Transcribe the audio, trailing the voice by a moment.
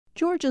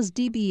Georgia's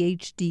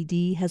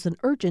DBHDD has an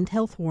urgent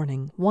health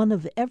warning. 1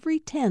 of every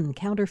 10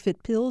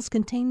 counterfeit pills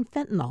contain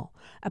fentanyl,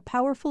 a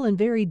powerful and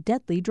very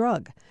deadly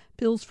drug.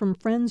 Pills from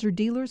friends or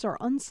dealers are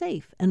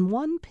unsafe, and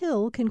 1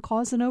 pill can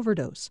cause an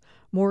overdose.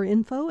 More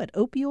info at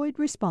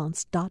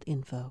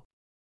opioidresponse.info.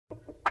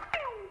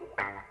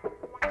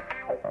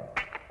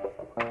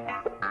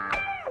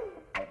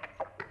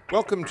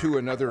 Welcome to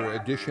another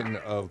edition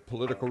of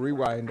Political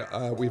Rewind.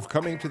 We've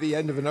coming to the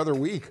end of another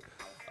week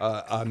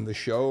on the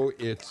show.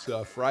 It's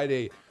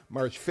Friday,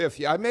 March 5th.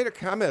 Yeah, I made a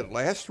comment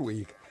last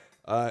week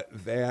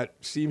that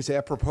seems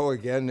apropos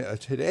again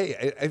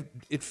today.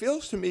 It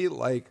feels to me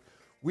like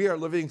we are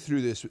living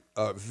through this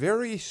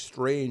very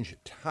strange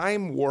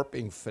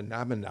time-warping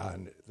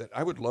phenomenon that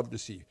I would love to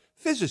see.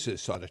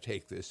 Physicists ought to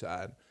take this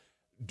on.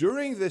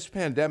 During this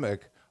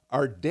pandemic,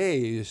 our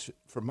days,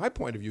 from my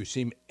point of view,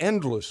 seem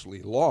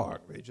endlessly long.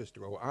 They just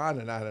go on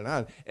and on and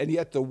on. And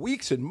yet the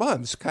weeks and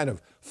months kind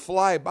of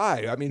fly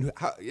by. I mean,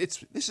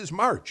 this is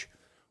March,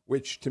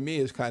 which to me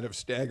is kind of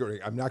staggering.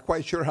 I'm not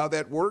quite sure how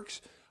that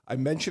works. I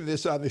mentioned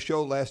this on the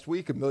show last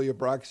week. Amelia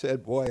Brock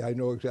said, boy, I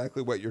know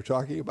exactly what you're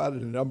talking about.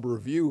 And a number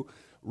of you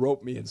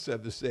wrote me and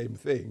said the same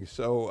thing.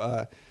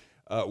 So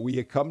we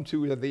have come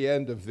to the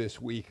end of this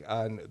week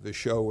on the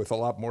show with a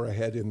lot more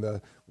ahead in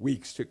the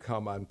weeks to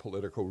come on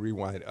Political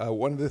Rewind.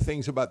 One of the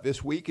things about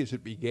this week is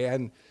it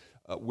began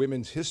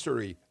Women's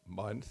History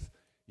Month.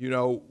 You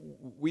know,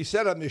 we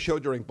said on the show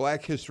during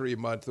Black History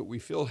Month that we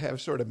have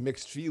sort of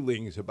mixed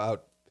feelings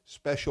about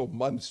special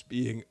months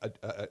being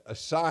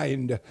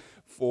assigned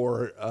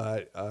for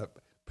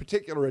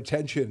particular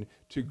attention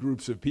to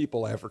groups of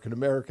people, African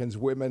Americans,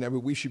 women. I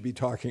mean, we should be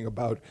talking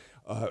about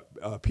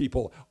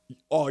people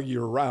all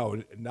year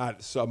round,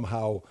 not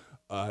somehow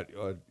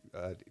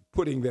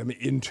putting them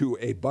into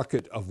a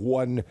bucket of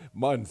 1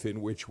 month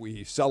in which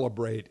we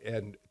celebrate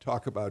and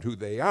talk about who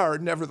they are.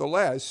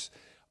 Nevertheless,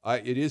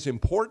 it is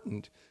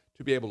important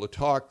to be able to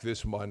talk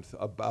this month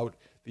about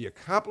the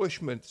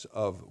accomplishments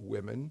of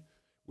women,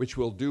 which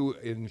we'll do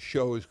in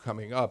shows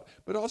coming up,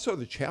 but also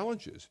the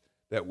challenges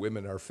that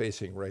women are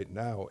facing right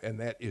now, and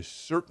that is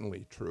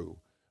certainly true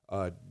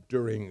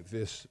during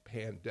this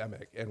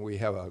pandemic. And we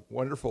have a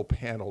wonderful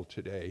panel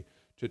today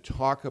to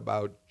talk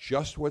about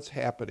just what's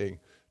happening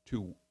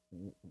to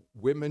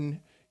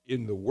women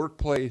in the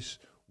workplace,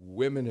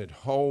 women at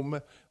home.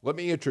 Let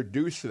me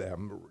introduce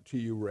them to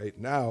you right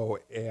now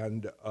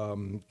and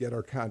get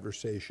our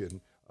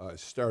conversation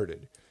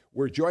started.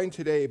 We're joined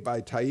today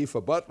by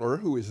Taifa Butler,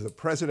 who is the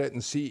president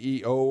and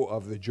CEO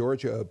of the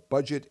Georgia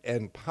Budget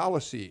and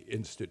Policy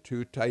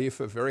Institute.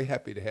 Taifa, very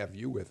happy to have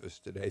you with us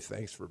today.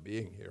 Thanks for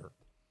being here.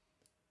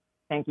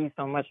 Thank you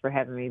so much for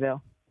having me,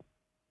 Bill.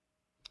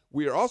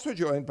 We are also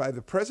joined by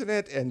the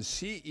president and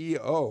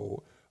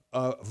CEO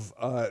of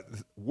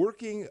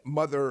Working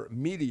Mother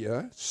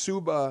Media,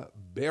 Subha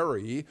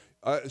Barry.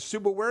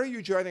 Subha, where are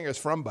you joining us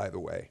from, by the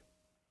way?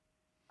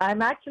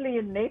 I'm actually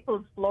in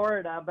Naples,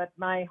 Florida, but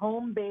my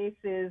home base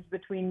is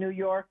between New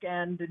York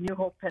and New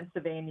Hope,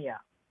 Pennsylvania.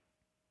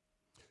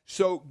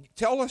 So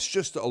tell us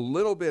just a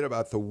little bit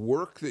about the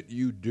work that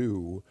you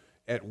do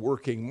at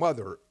Working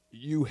Mother.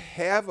 You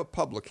have a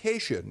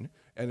publication,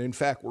 and in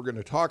fact, we're going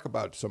to talk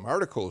about some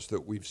articles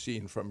that we've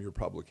seen from your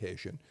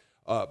publication,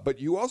 but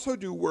you also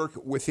do work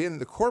within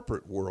the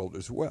corporate world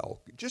as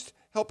well. Just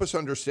help us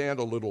understand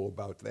a little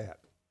about that.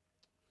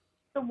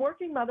 The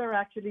Working Mother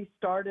actually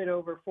started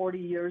over 40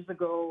 years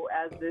ago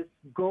as this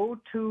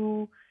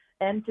go-to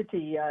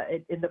entity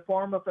in the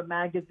form of a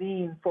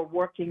magazine for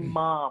working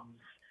moms,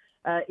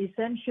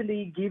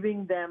 essentially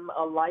giving them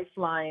a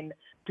lifeline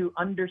to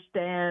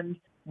understand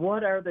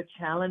what are the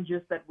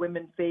challenges that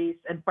women face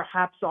and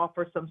perhaps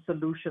offer some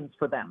solutions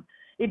for them.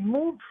 It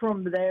moved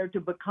from there to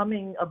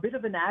becoming a bit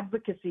of an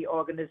advocacy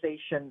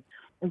organization,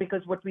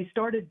 because what we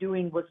started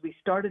doing was we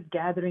started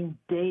gathering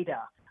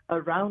data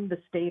around the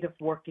state of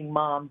working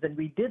moms. And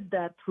we did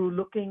that through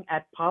looking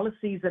at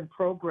policies and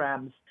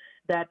programs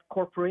that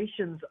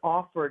corporations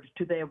offered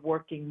to their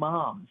working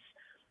moms,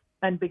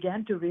 and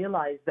began to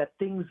realize that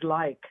things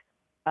like,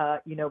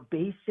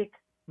 basic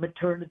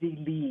maternity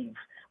leave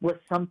was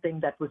something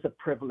that was a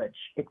privilege.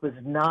 It was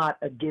not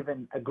a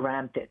given, a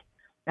granted.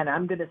 And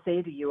I'm going to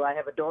say to you, I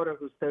have a daughter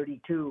who's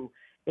 32.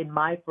 In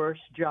my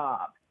first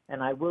job,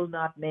 and I will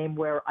not name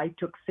where I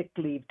took sick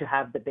leave to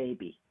have the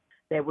baby,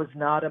 there was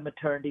not a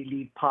maternity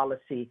leave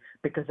policy,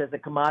 because as a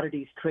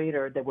commodities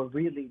trader, there were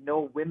really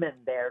no women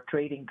there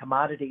trading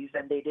commodities,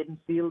 and they didn't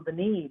feel the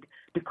need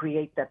to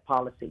create that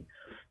policy.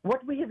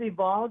 What we have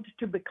evolved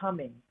to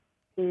becoming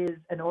is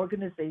an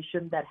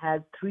organization that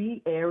has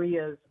 3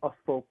 areas of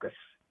focus.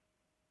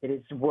 It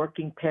is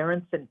working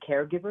parents and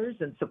caregivers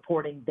and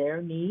supporting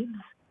their needs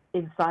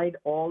inside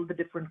all the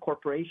different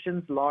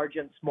corporations, large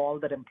and small,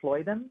 that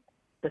employ them.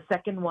 The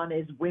second one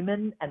is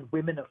women and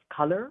women of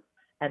color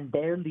and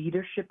their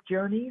leadership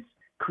journeys,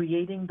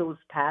 creating those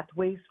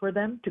pathways for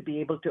them to be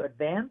able to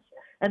advance.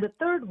 And the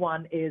third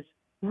one is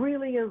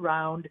really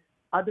around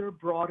other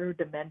broader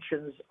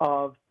dimensions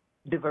of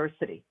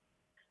diversity.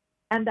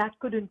 And that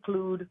could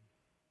include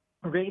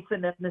race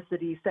and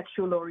ethnicity,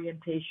 sexual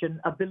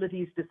orientation,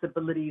 abilities,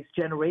 disabilities,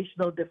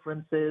 generational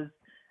differences,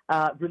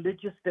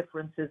 religious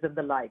differences, and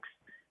the likes.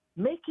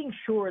 Making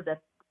sure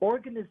that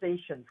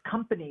organizations,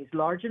 companies,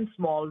 large and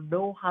small,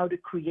 know how to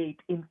create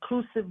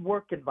inclusive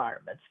work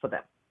environments for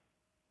them.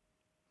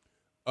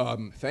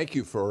 Thank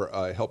you for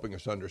helping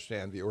us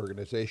understand the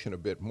organization a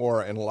bit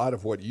more, and a lot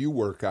of what you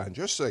work on,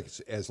 just like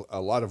as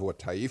a lot of what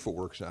Taifa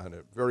works on,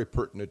 very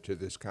pertinent to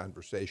this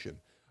conversation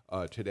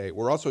today.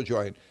 We're also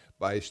joined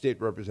by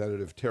State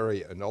Representative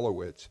Teri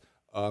Anulewicz.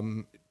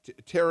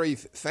 Teri,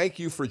 thank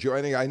you for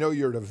joining. I know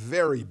you're at a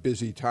very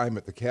busy time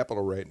at the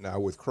Capitol right now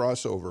with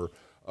crossover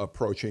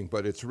approaching,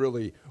 but it's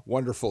really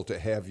wonderful to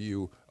have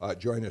you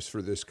join us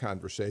for this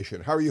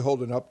conversation. How are you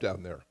holding up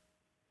down there?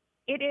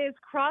 It is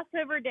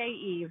crossover day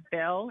eve,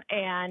 Bill,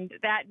 and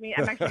that means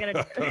I'm actually going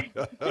to.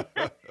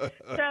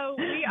 So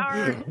we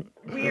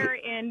are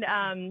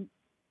in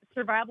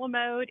survival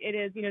mode. It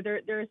is,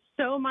 there is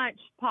so much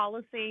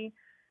policy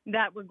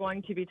that we're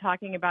going to be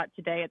talking about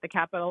today at the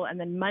Capitol, and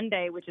then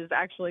Monday, which is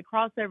actually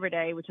crossover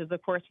day, which is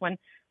of course when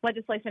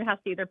legislation has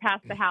to either pass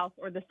the House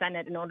or the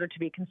Senate in order to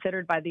be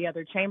considered by the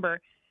other chamber.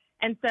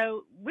 And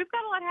so we've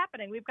got a lot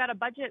happening. We've got a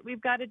budget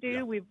we've got to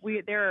do.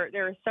 Yeah. There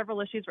are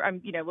several issues where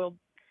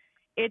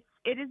it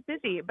is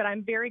busy, but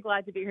I'm very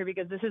glad to be here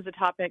because this is a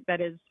topic that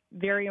is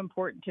very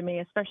important to me,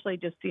 especially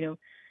just,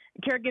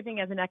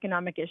 caregiving as an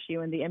economic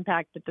issue and the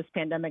impact that this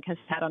pandemic has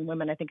had on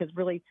women, I think has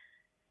really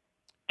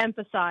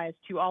emphasized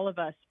to all of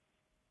us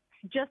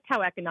just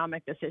how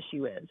economic this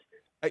issue is.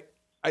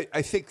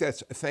 I think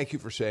thank you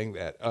for saying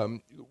that.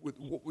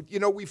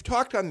 We've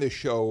talked on this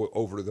show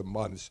over the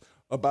months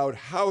about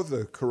how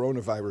the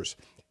coronavirus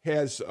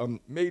has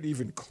made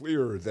even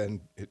clearer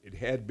than it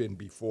had been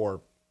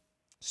before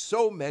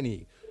so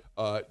many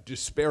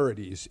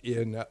disparities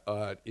in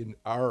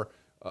our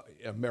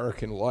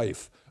American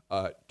life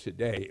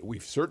today.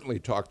 We've certainly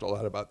talked a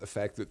lot about the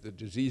fact that the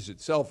disease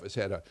itself has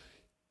had a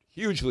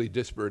hugely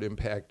disparate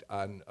impact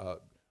on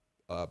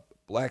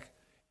Black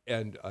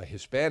and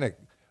Hispanic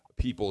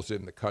peoples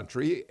in the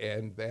country,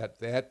 and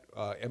that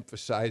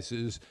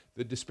emphasizes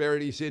the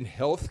disparities in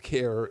health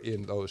care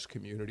in those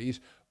communities.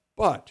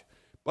 But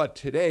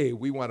today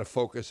we want to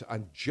focus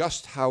on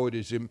just how it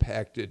has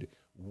impacted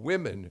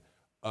women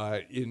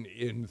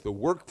in the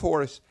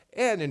workforce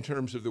and in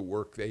terms of the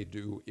work they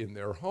do in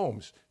their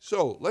homes.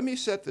 So let me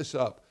set this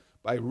up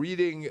by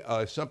reading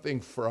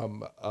something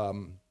from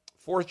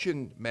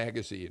Fortune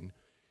magazine.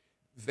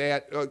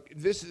 That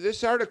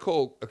this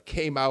article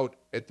came out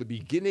at the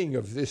beginning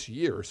of this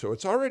year, so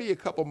it's already a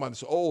couple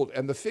months old,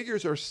 and the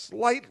figures are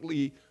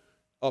slightly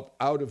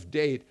out of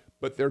date,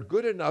 but they're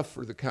good enough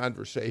for the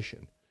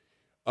conversation.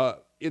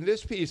 In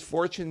this piece,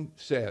 Fortune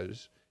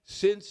says,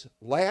 since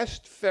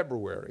last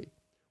February,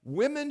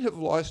 women have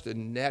lost a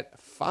net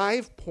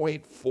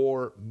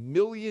 5.4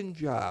 million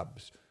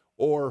jobs,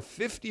 or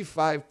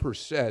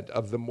 55%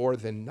 of the more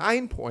than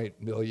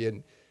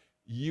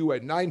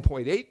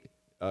 9.8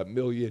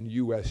 million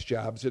U.S.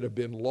 jobs that have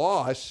been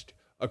lost,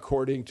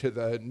 according to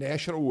the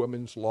National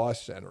Women's Law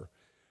Center.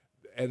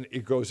 And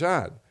it goes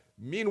on.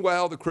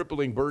 Meanwhile, the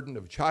crippling burden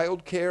of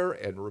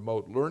childcare and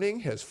remote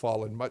learning has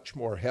fallen much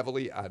more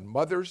heavily on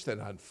mothers than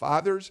on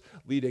fathers,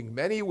 leading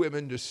many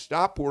women to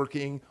stop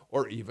working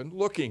or even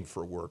looking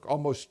for work.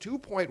 Almost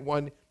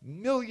 2.1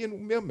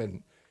 million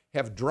women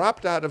have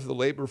dropped out of the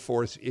labor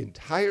force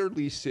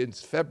entirely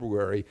since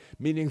February,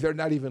 meaning they're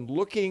not even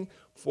looking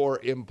for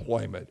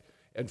employment.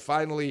 And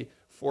finally,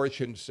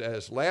 Fortune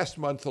says last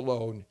month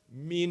alone,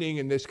 meaning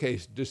in this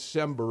case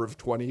December of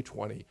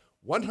 2020,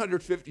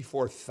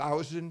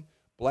 154,000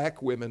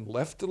 Black women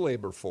left the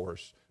labor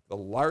force, the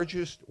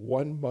largest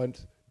 1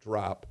 month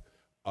drop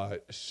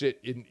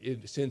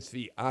since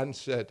the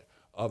onset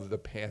of the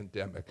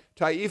pandemic.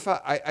 Taifa,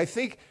 I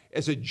think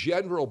as a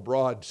general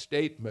broad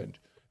statement,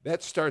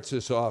 that starts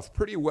us off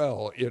pretty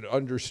well in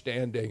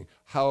understanding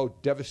how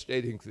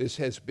devastating this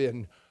has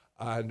been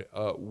on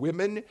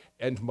women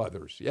and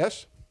mothers.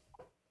 Yes?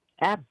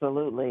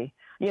 Absolutely.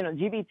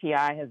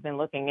 GBTI has been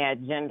looking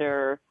at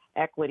gender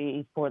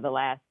equity for the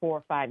last 4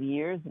 or 5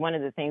 years. One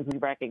of the things we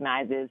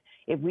recognize is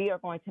if we are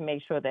going to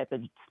make sure that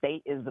the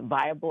state is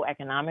viable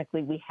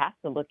economically, we have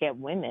to look at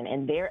women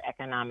and their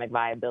economic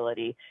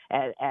viability.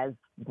 As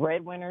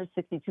breadwinners,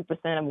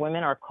 62% of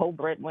women are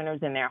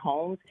co-breadwinners in their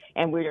homes,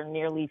 and we are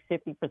nearly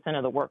 50%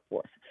 of the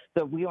workforce.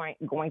 So if we aren't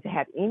going to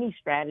have any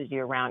strategy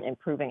around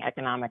improving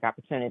economic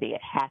opportunity,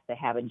 it has to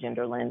have a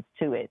gender lens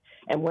to it.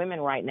 And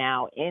women right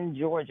now in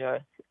Georgia,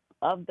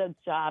 of the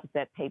jobs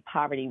that pay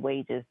poverty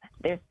wages,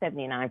 there's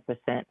 79%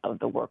 of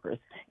the workers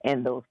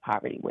in those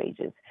poverty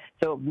wages.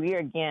 So we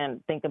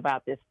again think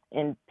about this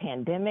in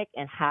pandemic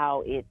and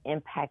how it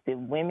impacted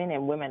women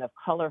and women of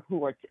color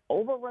who are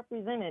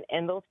overrepresented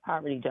in those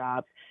poverty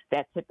jobs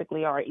that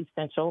typically are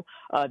essential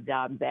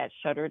jobs that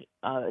shuttered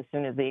as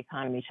soon as the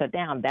economy shut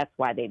down. That's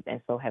why they've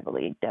been so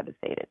heavily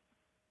devastated.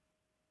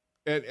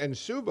 And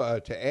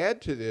Subha, to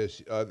add to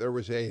this, there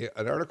was an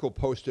article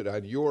posted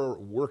on your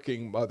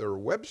Working Mother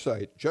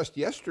website just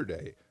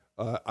yesterday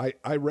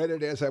I read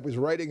it as I was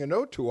writing a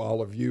note to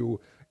all of you.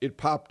 It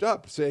popped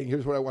up saying,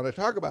 here's what I want to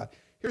talk about.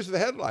 Here's the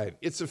headline.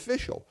 It's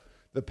official.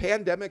 The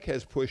pandemic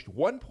has pushed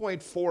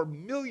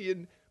 1.4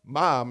 million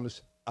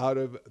moms out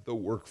of the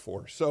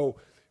workforce. So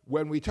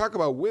when we talk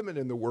about women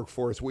in the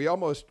workforce, we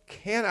almost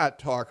cannot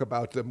talk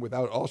about them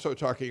without also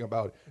talking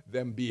about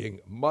them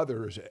being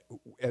mothers,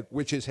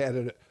 which has had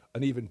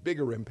an even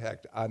bigger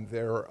impact on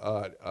their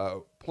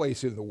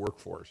place in the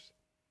workforce.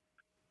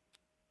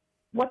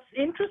 What's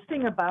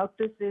interesting about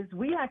this is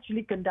we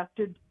actually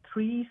conducted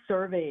 3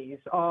 surveys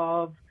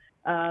of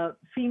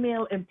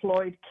female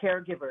employed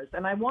caregivers.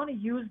 And I want to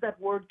use that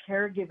word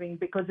caregiving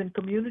because in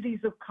communities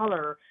of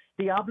color,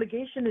 the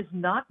obligation is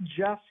not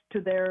just to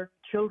their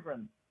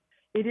children.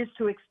 It is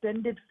to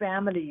extended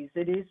families.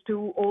 It is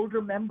to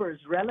older members,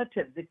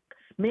 relatives. It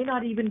may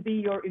not even be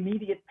your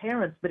immediate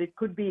parents, but it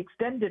could be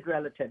extended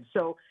relatives.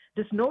 So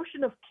this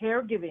notion of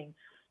caregiving,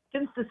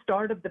 since the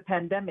start of the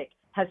pandemic,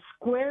 has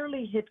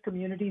squarely hit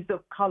communities of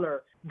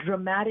color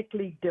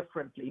dramatically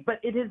differently, but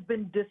it has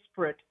been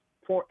disparate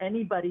for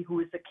anybody who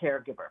is a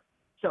caregiver.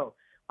 So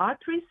our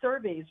 3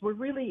 surveys were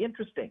really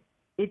interesting.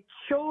 It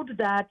showed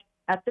that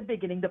at the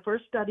beginning, the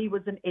first study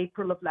was in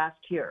April of last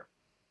year,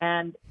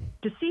 and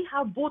to see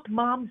how both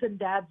moms and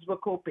dads were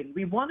coping,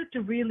 we wanted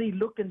to really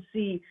look and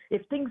see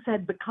if things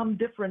had become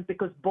different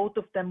because both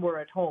of them were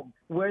at home,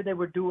 where they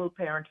were dual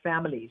parent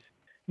families.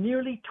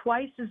 Nearly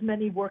twice as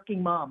many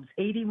working moms,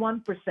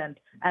 81%,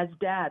 as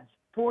dads,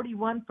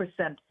 41%,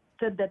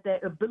 said that their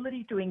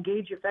ability to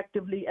engage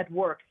effectively at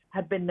work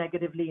had been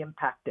negatively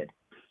impacted.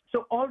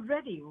 So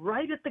already,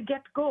 right at the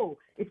get-go,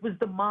 it was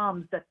the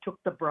moms that took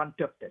the brunt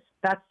of this.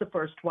 That's the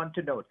first one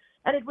to note.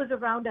 And it was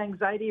around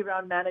anxiety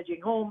around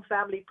managing home,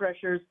 family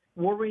pressures,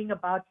 worrying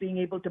about being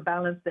able to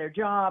balance their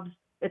jobs,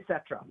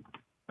 etc.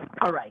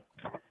 All right.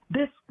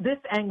 This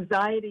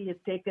anxiety has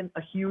taken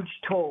a huge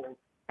toll.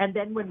 And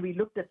then when we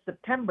looked at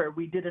September,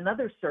 we did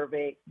another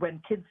survey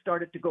when kids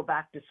started to go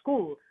back to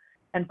school.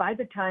 And by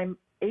the time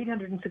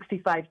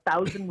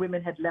 865,000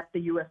 women had left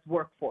the U.S.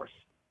 workforce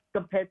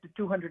compared to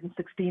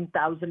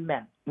 216,000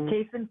 men.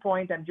 Case in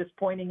point, I'm just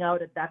pointing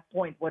out at that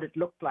point what it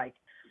looked like.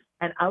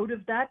 And out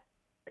of that,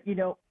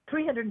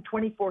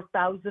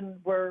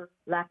 324,000 were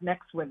Latinx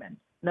women,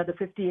 another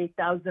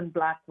 58,000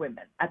 Black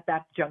women at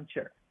that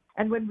juncture.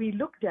 And when we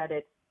looked at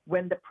it,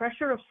 when the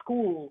pressure of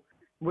school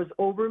was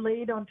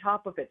overlaid on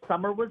top of it,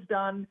 summer was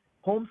done,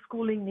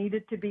 homeschooling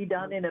needed to be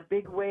done in a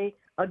big way,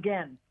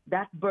 again,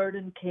 that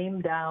burden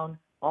came down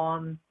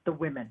on the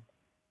women.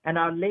 And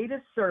our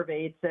latest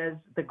survey, it says,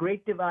 The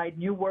Great Divide,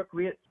 New Work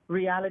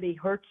Reality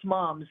Hurts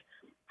Moms,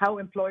 How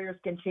Employers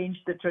Can Change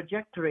the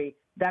Trajectory.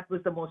 That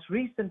was the most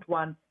recent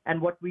one. And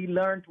what we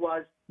learned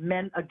was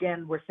men,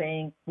 again, were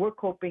saying, we're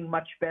coping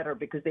much better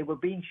because they were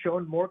being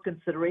shown more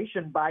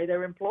consideration by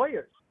their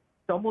employers.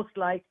 It's almost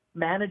like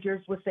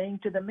managers were saying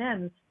to the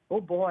men,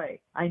 oh boy,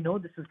 I know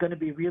this is going to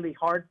be really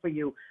hard for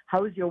you.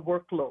 How's your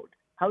workload?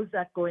 How's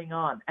that going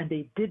on? And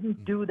they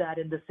didn't do that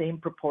in the same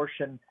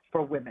proportion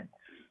for women.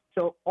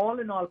 So all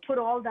in all, put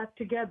all that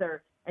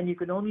together, and you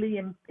can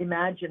only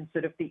imagine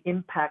sort of the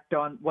impact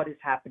on what is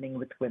happening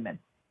with women.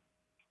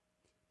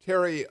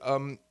 Teri,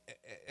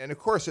 and of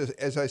course,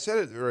 as I said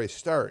at the very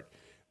start,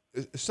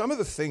 some of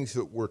the things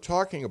that we're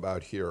talking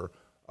about here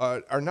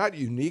are not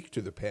unique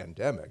to the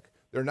pandemic.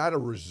 They're not a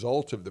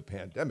result of the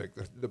pandemic.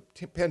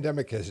 The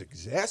pandemic has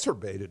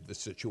exacerbated the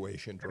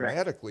situation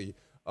dramatically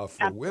for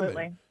Absolutely.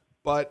 women.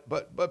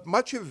 But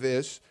much of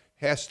this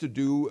has to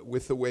do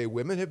with the way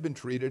women have been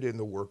treated in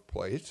the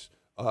workplace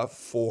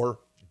for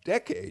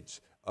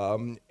decades.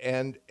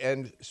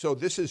 And so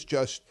this is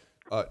just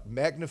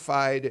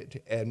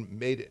magnified and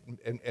made it,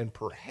 and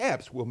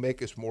perhaps will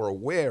make us more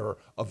aware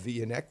of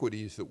the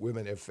inequities that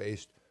women have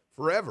faced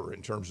forever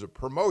in terms of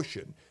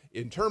promotion,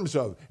 in terms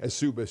of, as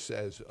Subha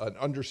says, an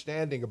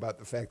understanding about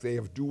the fact they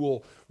have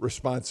dual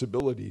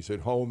responsibilities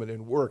at home and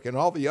in work, and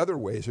all the other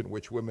ways in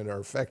which women are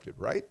affected,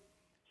 right?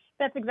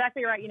 That's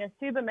exactly right.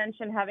 Subha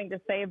mentioned having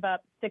to save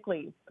up sick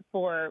leave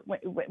for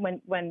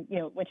when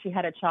she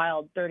had a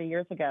child 30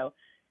 years ago.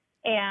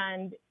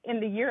 And in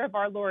the year of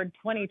our Lord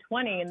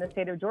 2020 in the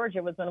state of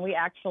Georgia was when we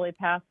actually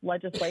passed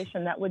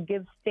legislation that would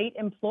give state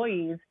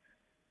employees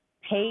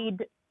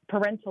paid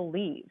parental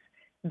leave.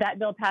 That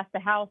bill passed the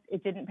House.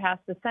 It didn't pass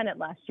the Senate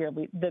last year.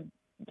 The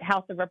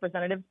House of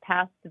Representatives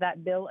passed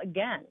that bill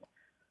again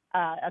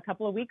a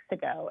couple of weeks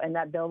ago, and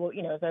that bill,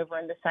 is over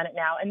in the Senate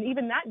now. And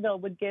even that bill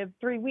would give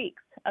 3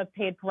 weeks of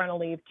paid parental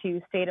leave to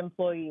state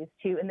employees,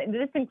 and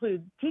this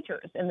includes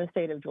teachers in the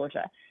state of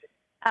Georgia.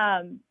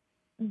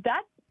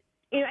 That's,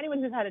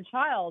 anyone who's had a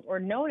child or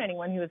known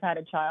anyone who has had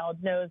a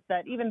child knows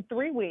that even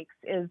 3 weeks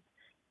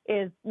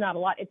is not a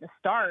lot. It's a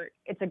start.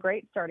 It's a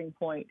great starting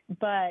point,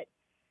 but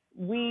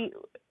we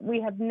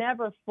have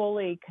never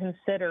fully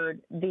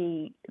considered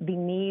the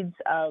needs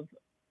of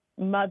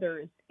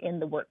mothers in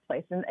the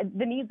workplace and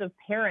the needs of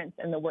parents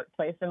in the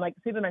workplace. And like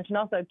Subha mentioned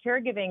also,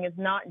 caregiving is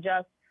not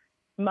just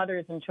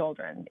mothers and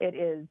children.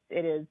 It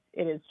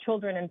is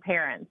children and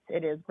parents.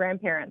 It is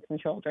grandparents and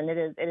children.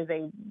 It is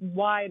a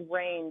wide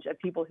range of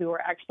people who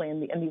are actually in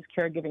these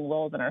caregiving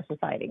roles in our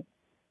society.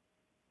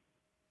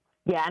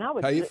 Yeah, and I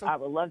would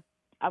Taifa?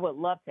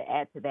 love to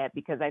add to that,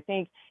 because I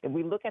think if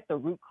we look at the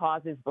root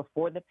causes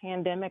before the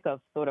pandemic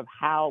of sort of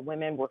how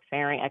women were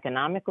faring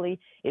economically,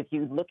 if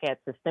you look at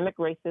systemic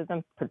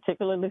racism,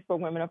 particularly for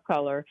women of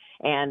color,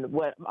 and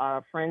what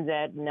our friends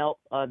at NELP,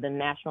 the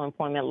National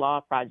Employment Law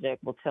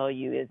Project, will tell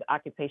you is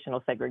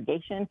occupational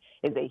segregation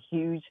is a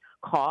huge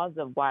cause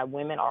of why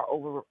women are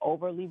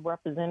overly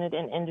represented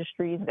in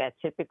industries that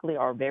typically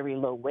are very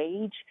low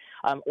wage,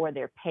 or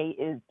their pay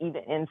is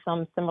even in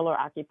some similar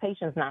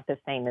occupations not the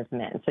same as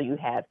men. So you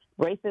have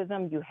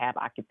racism, you have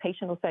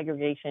occupational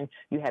segregation,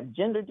 you have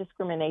gender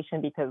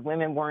discrimination because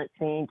women weren't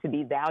seen to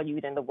be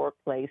valued in the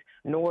workplace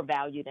nor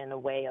valued in the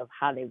way of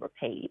how they were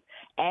paid.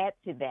 Add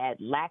to that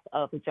lack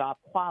of job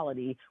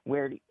quality,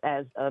 where,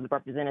 as the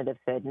representative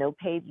said, no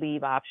paid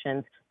leave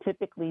options.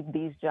 Typically,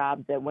 these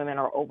jobs that women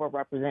are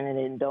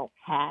overrepresented in don't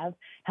have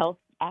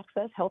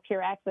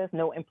healthcare access,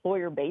 no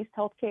employer-based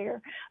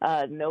healthcare,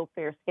 no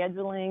fair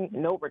scheduling,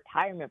 no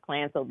retirement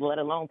plans, so let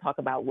alone talk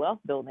about wealth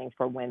building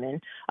for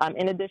women,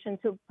 in addition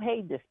to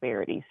pay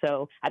disparity.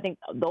 So I think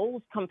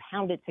those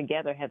compounded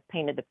together have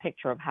painted the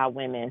picture of how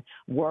women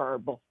were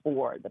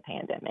before the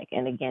pandemic.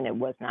 And again,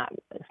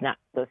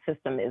 the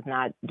system is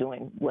not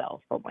doing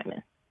well for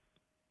women.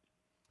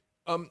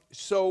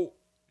 So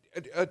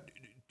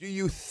do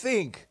you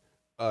think,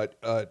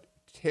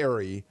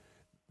 Teri,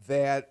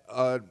 that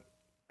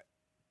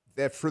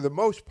for the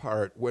most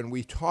part, when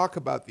we talk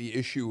about the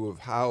issue of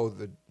how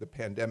the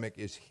pandemic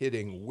is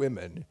hitting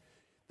women,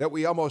 that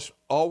we almost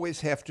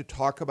always have to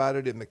talk about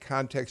it in the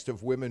context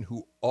of women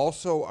who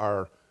also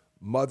are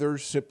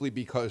mothers, simply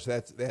because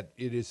it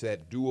is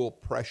that dual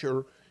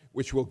pressure,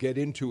 which we'll get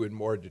into in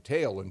more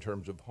detail in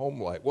terms of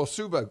home life. Well,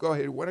 Subha, go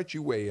ahead. Why don't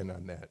you weigh in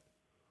on that?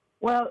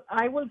 Well,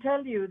 I will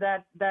tell you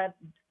that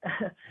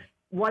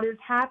what is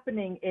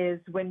happening is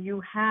when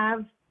you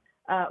have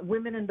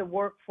women in the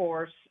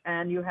workforce,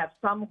 and you have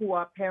some who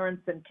are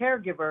parents and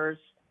caregivers,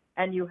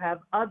 and you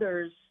have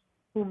others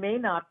who may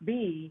not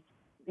be,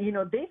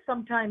 they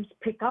sometimes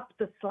pick up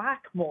the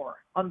slack more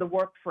on the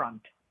work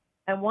front.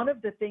 And one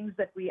of the things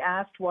that we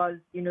asked was,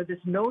 this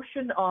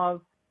notion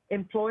of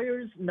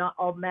employers,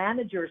 or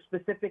managers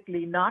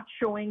specifically, not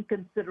showing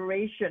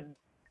consideration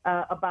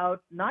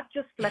about not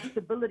just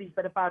flexibility,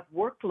 but about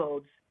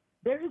workloads.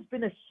 There has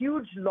been a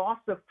huge loss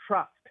of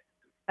trust.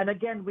 And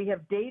again, we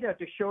have data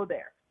to show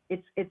there.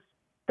 It's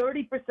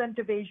 30%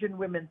 of Asian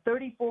women,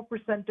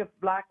 34% of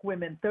Black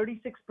women,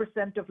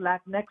 36% of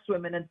Latinx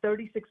women, and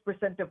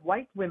 36% of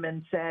white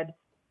women said,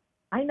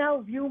 I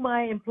now view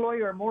my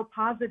employer more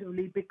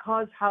positively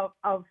because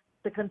of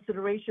the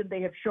consideration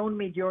they have shown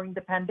me during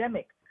the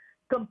pandemic.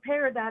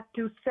 Compare that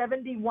to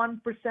 71%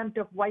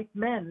 of white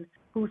men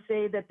who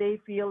say that they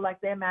feel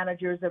like their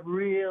managers have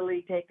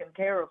really taken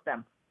care of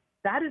them.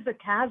 That is a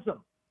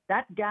chasm.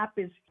 That gap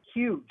is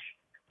huge.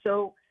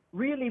 So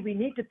really, we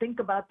need to think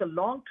about the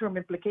long-term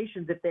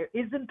implications. If there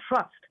isn't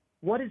trust,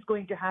 what is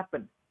going to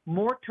happen?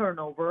 More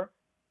turnover,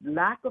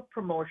 lack of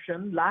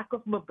promotion, lack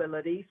of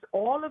mobility.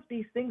 All of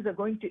these things are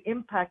going to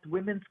impact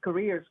women's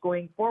careers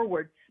going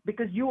forward,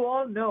 because you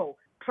all know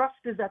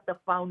trust is at the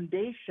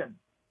foundation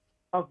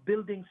of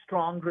building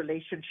strong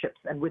relationships.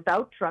 And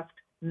without trust,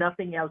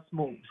 nothing else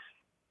moves.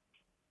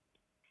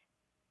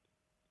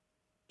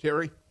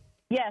 Teri?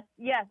 Yes.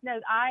 No,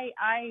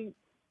 I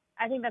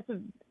think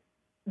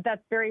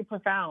that's very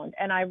profound.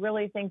 And I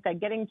really think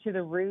that getting to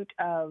the root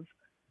of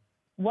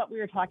what we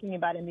were talking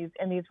about in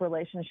these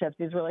relationships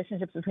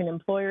between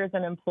employers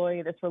and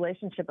employee, this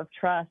relationship of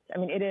trust. I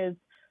mean, it is,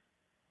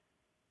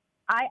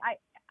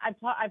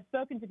 I've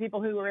spoken to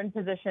people who are in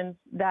positions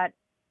that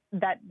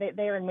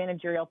they are in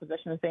managerial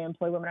positions, they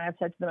employ women. And I've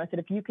said to them, I said,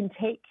 if you can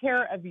take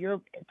care of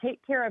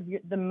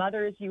the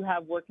mothers you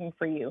have working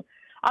for you,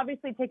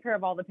 obviously take care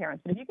of all the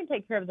parents, but if you can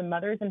take care of the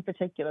mothers in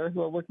particular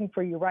who are working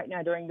for you right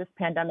now during this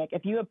pandemic,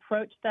 if you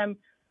approach them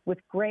with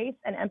grace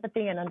and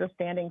empathy and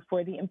understanding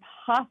for the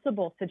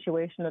impossible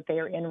situation that they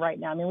are in right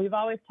now. I mean, we've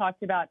always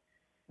talked about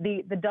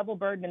the double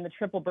burden and the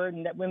triple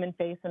burden that women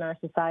face in our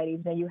society.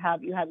 You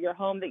have your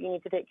home that you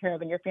need to take care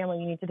of, and your family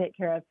you need to take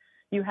care of.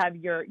 You have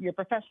your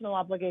professional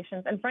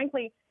obligations, and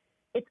frankly,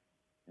 it's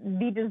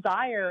the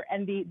desire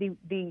and the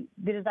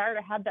desire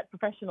to have that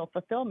professional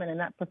fulfillment and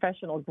that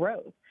professional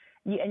growth.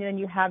 And then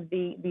you have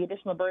the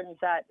additional burdens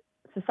that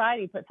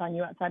society puts on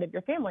you outside of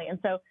your family. And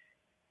so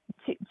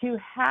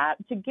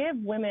to give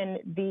women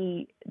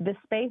the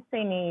space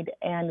they need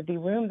and the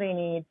room they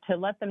need to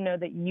let them know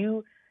that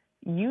you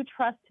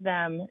trust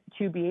them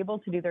to be able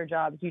to do their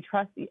jobs, you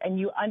trust and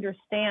you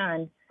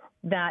understand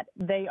that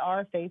they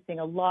are facing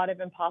a lot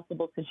of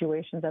impossible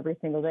situations every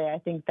single day. I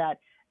think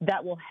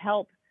that will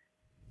help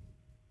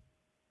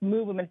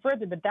move women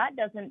further, but that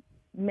doesn't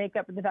make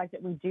up for the fact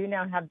that we do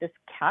now have this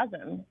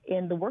chasm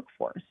in the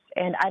workforce.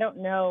 And I don't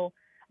know,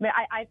 I mean,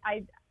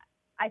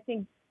 I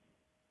think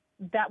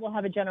that will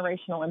have a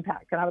generational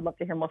impact. And I would love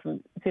to hear more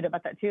from Sudha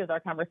about that too as our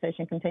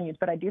conversation continues.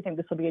 But I do think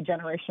this will be a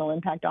generational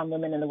impact on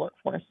women in the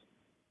workforce.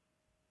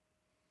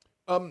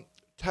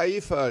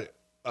 Taifa,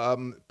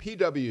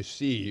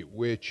 PwC,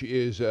 which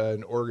is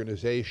an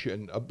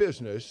organization, a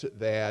business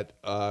that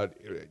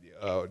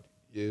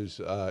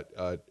is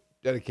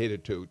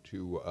dedicated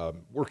to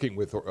working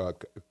with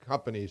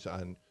companies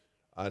on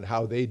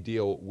how they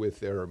deal with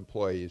their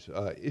employees,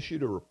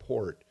 issued a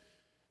report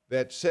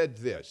that said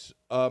this.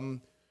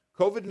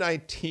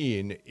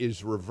 COVID-19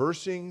 is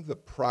reversing the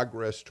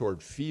progress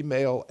toward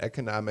female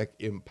economic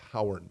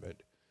empowerment.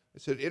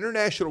 It said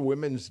International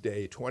Women's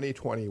Day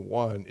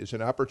 2021 is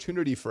an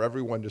opportunity for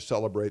everyone to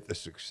celebrate the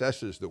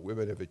successes that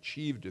women have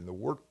achieved in the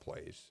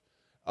workplace.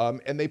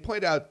 And they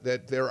point out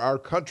that there are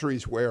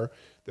countries where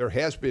there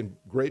has been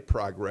great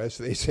progress.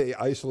 They say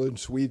Iceland,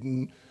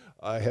 Sweden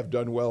have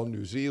done well,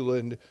 New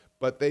Zealand.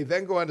 But they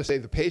then go on to say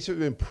the pace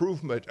of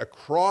improvement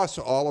across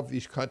all of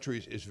these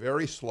countries is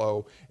very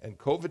slow, and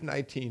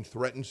COVID-19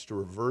 threatens to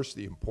reverse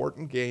the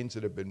important gains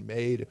that have been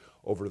made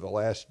over the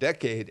last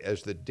decade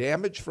as the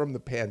damage from the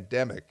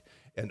pandemic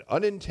and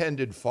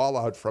unintended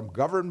fallout from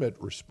government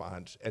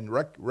response and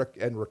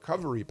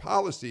recovery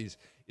policies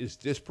is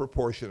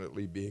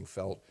disproportionately being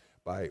felt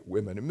by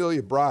women.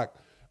 Amelia Brock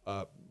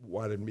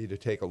wanted me to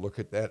take a look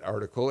at that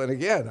article. And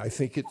again, I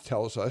think it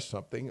tells us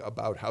something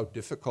about how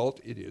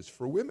difficult it is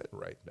for women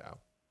right now.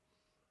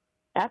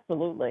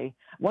 Absolutely.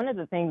 One of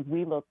the things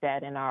we looked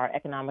at in our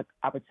economic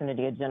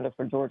opportunity agenda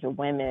for Georgia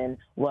women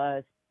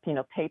was,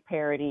 pay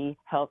parity,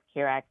 health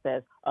care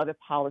access, other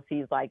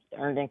policies like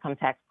earned income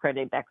tax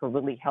credit that could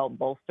really help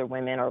bolster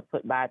women or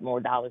put back more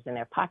dollars in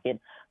their pocket.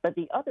 But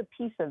the other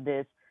piece of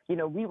this,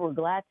 we were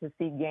glad to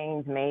see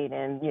gains made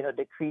in,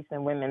 decrease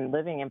in women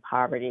living in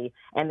poverty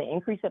and the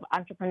increase of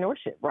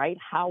entrepreneurship, right?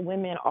 How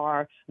women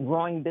are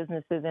growing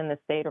businesses in the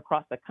state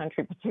across the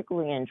country,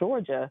 particularly in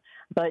Georgia.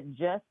 But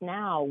just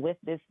now with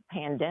this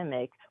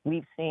pandemic,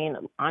 we've seen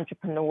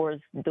entrepreneurs'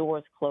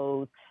 doors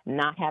close,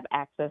 not have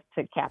access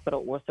to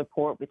capital or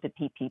support with the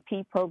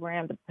PPP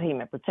program, the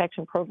Payment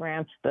Protection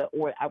Program,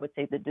 or I would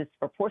say the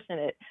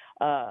disproportionate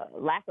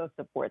lack of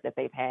support that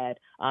they've had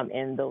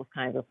in those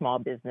kinds of small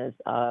business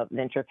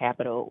venture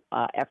capital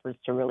efforts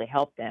to really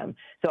help them.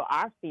 So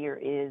our fear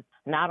is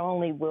not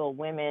only will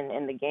women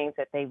and the gains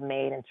that they've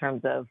made in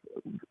terms of,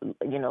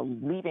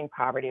 leaving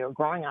poverty or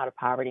growing out of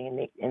poverty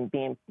and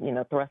being,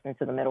 thrust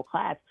into the middle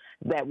class,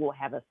 that will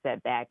have a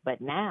setback.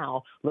 But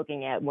now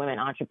looking at women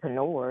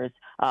entrepreneurs,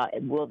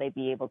 will they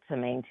be able to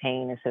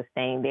maintain and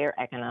sustain their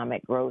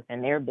economic growth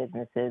and their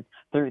businesses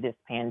through this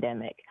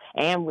pandemic?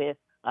 And with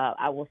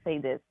I will say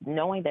this,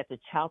 knowing that the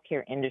child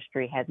care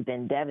industry has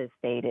been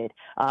devastated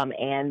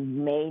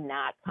and may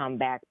not come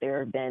back, there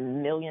have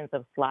been millions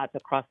of slots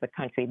across the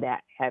country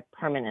that have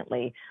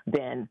permanently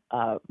been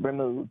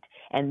removed.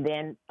 And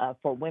then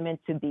for women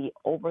to be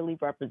overly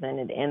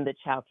represented in the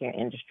child care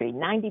industry,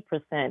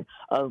 90%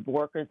 of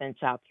workers in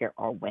child care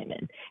are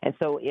women. And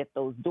so if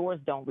those doors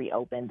don't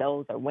reopen,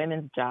 those are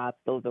women's jobs,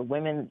 those are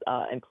women's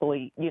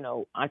employee,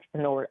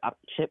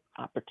 entrepreneurship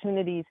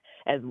opportunities,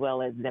 as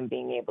well as them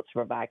being able to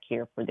provide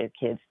care for their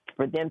kids,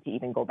 for them to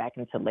even go back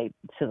into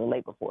the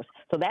labor force.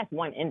 So that's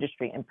one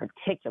industry in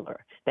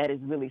particular that is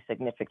really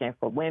significant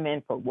for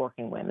women, for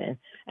working women,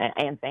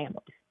 and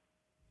families.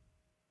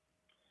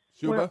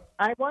 Subha? Well,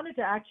 I wanted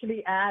to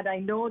actually add, I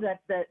know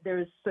that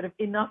there's sort of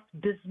enough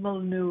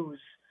dismal news,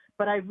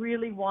 but I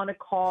really want to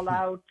call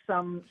out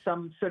some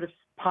sort of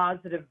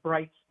positive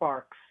bright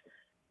sparks.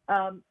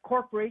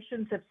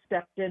 Corporations have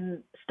stepped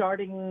in,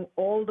 starting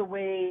all the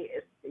way,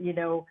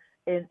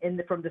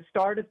 from the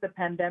start of the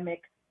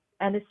pandemic,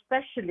 and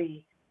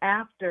especially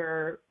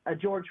after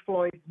George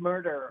Floyd's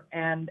murder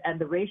and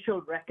the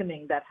racial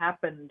reckoning that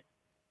happened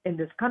in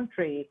this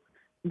country.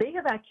 They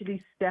have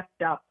actually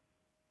stepped up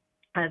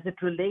as it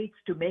relates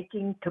to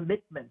making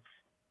commitments,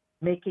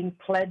 making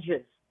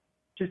pledges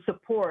to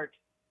support,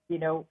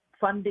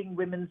 funding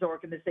women's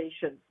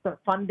organizations,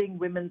 funding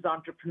women's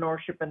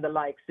entrepreneurship and the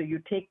like. So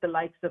you take the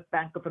likes of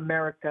Bank of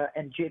America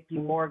and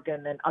JP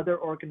Morgan and other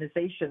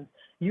organizations,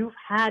 you've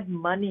had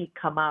money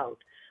come out.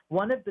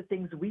 One of the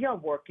things we are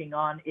working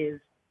on is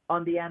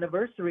on the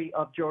anniversary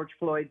of George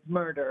Floyd's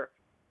murder,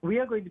 we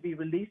are going to be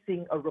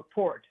releasing a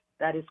report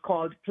that is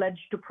called Pledge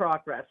to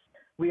Progress.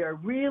 We are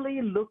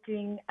really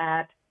looking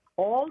at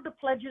all the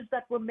pledges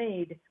that were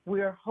made.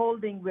 We're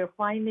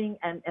finding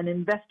and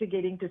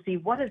investigating to see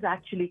what has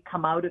actually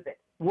come out of it.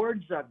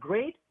 Words are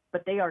great,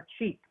 but they are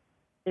cheap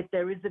if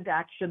there isn't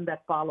action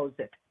that follows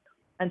it.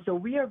 And so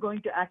we are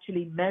going to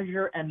actually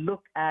measure and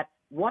look at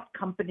what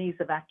companies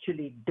have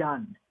actually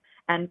done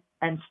and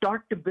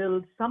start to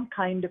build some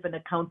kind of an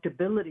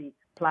accountability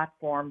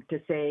platform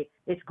to say,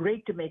 it's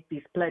great to make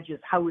these pledges.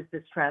 How is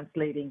this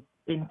translating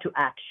into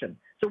action?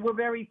 So we're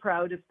very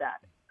proud of that.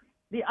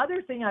 The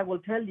other thing I will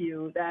tell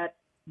you that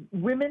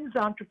women's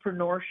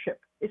entrepreneurship,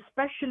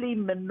 especially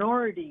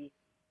minority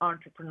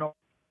entrepreneurship,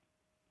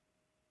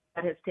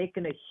 that has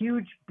taken a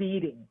huge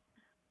beating.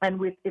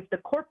 And if the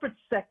corporate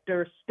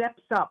sector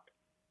steps up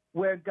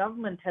where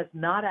government has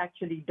not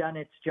actually done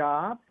its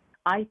job,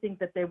 I think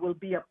that there will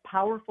be a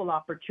powerful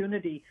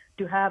opportunity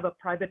to have a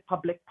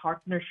private-public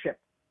partnership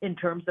in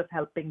terms of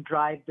helping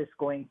drive this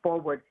going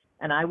forward.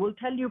 And I will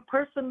tell you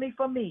personally,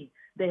 for me,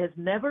 there has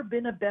never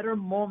been a better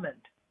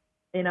moment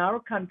in our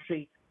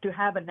country to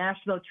have a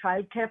national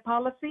child care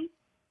policy,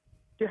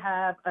 to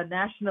have a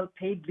national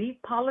paid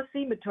leave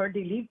policy,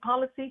 maternity leave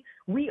policy.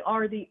 We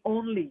are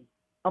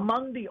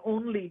among the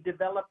only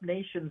developed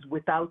nations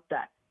without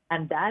that.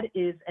 And that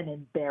is an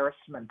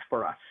embarrassment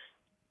for us.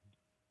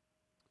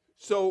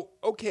 So,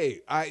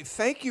 okay, I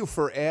thank you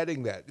for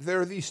adding that.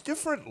 There are these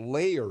different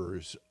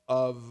layers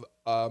of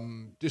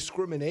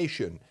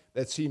discrimination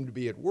that seem to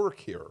be at work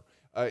here.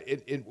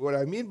 What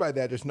I mean by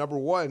that is, number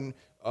one,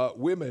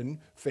 women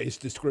face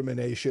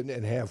discrimination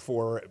and have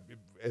for,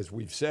 as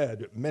we've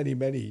said, many,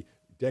 many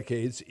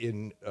decades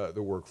in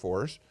the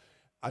workforce.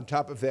 On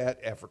top of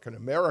that, African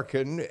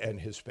American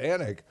and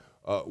Hispanic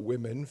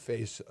women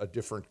face a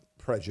different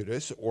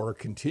prejudice or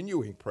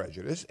continuing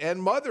prejudice,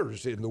 and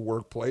mothers in the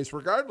workplace,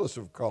 regardless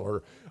of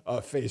color,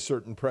 face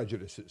certain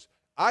prejudices.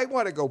 I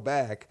want to go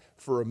back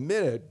for a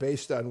minute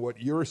based on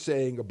what you're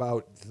saying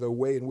about the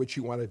way in which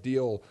you want to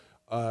deal,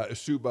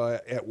 Subha,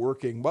 at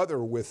Working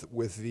Mother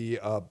with the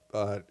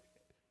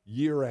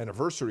year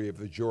anniversary of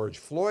the George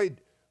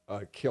Floyd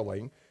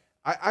killing.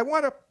 I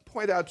want to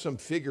point out some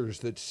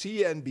figures that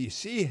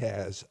CNBC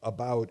has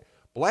about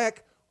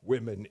black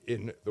women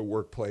in the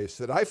workplace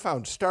that I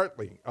found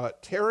startling.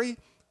 Teri,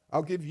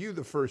 I'll give you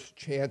the first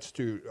chance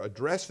to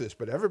address this,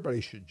 but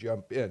everybody should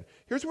jump in.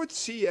 Here's what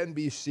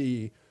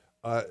CNBC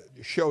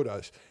showed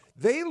us.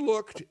 They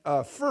looked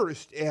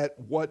first at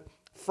what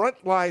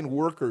frontline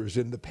workers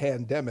in the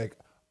pandemic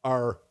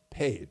are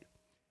paid.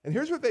 And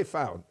here's what they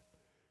found,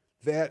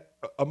 that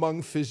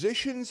among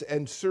physicians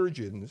and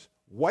surgeons,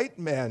 white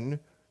men,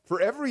 for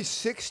every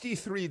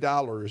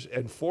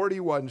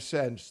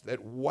 $63.41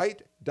 that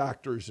white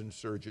doctors and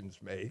surgeons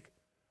make,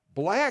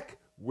 black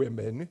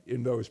women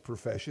in those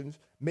professions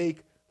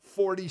make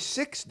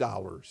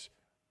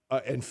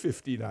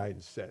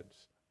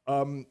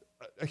 $46.59.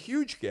 A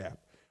huge gap.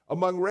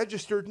 Among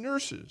registered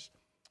nurses,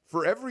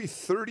 for every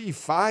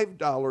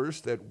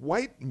 $35 that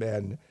white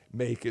men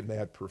make in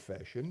that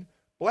profession,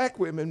 black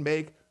women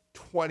make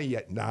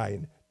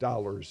 $29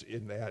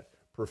 in that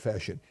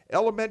profession.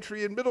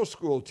 Elementary and middle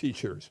school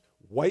teachers,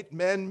 white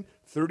men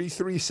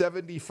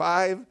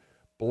 $33.75,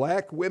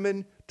 black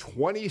women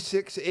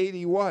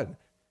 $26.81.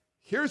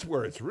 Here's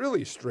where it's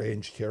really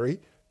strange, Teri.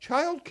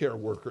 Child care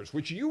workers,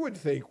 which you would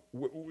think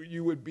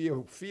you would be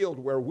a field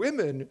where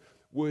women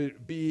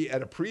would be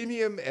at a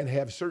premium and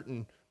have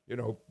certain,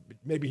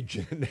 maybe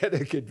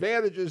genetic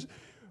advantages.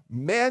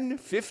 Men,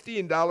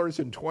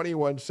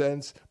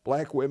 $15.21,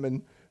 black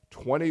women,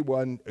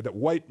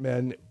 white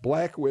men,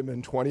 black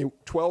women,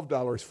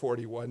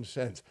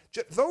 $12.41.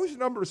 Those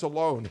numbers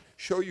alone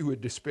show you a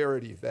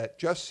disparity that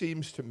just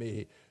seems to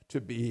me to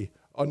be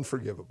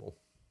unforgivable.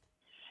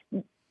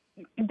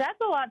 That's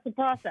a lot to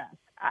process.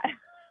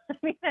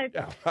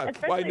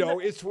 I know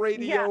it's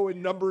radio and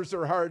numbers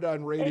are hard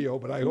on radio,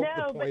 but I hope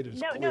the point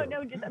is clear.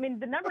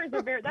 The numbers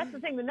are that's the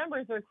thing. The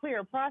numbers are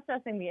clear.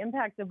 Processing the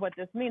impact of what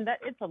this means,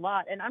 it's a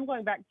lot. And I'm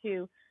going back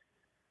to,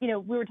 we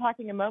were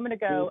talking a moment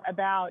ago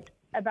about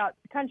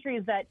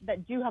countries that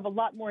do have a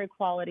lot more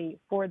equality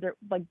for their,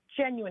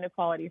 genuine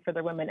equality for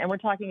their women. And we're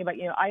talking about,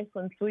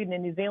 Iceland, Sweden,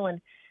 and New Zealand.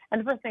 And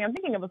the first thing I'm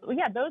thinking of is,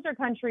 those are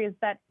countries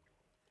that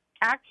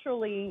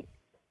actually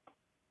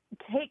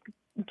take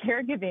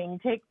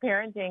caregiving, take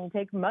parenting,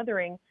 take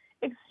mothering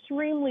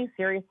extremely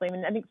seriously.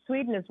 I think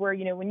Sweden is where,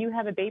 when you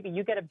have a baby,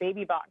 you get a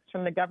baby box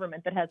from the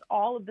government that has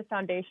all of the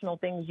foundational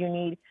things you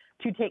need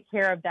to take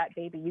care of that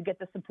baby. You get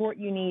the support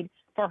you need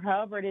for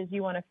however it is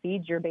you want to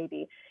feed your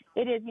baby.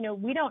 It is,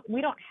 we don't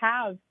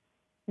have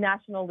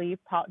national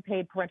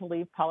paid parental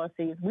leave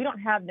policies. We don't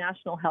have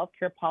national health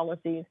care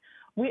policies.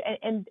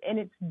 And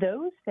it's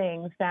those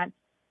things that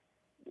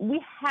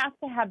we have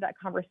to have that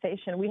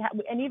conversation.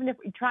 And even if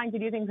we're trying to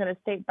do things on a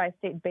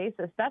state-by-state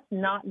basis, that's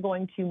not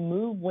going to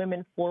move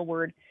women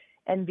forward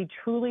in the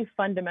truly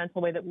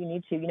fundamental way that we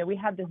need to. We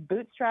have this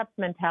bootstraps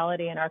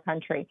mentality in our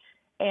country,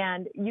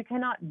 and you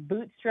cannot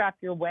bootstrap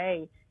your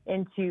way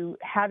into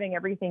having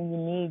everything you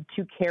need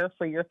to care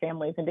for your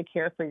families and to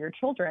care for your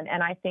children.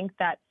 And I think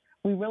that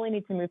we really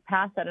need to move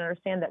past that and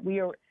understand that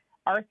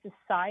our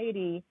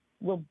society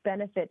will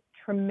benefit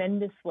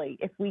tremendously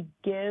if we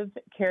give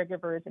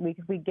caregivers,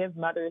 if we give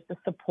mothers the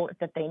support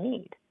that they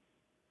need.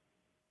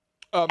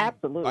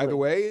 Absolutely. By the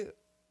way,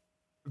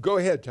 go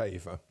ahead,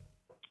 Taifa.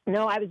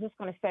 No, I was just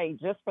going to say,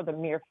 just for the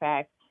mere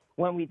fact,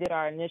 when we did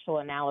our initial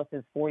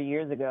analysis 4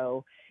 years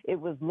ago, it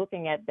was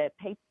looking at that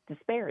pay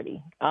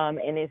disparity.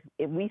 And if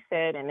we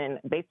said, and then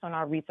based on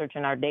our research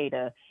and our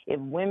data, if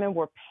women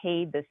were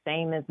paid the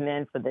same as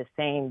men for the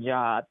same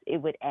jobs, it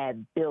would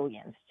add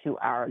billions to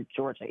our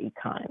Georgia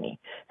economy.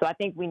 So I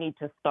think we need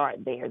to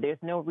start there.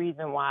 There's no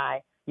reason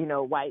why,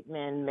 white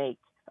men make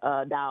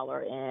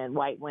dollar, and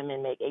white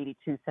women make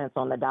 82 cents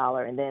on the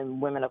dollar, and then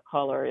women of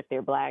color, if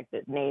they're Black,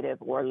 Native,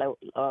 or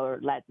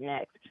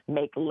Latinx,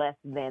 make less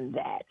than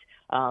that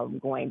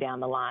going down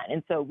the line.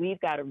 And so we've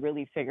got to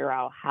really figure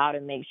out how to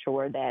make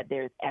sure that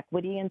there's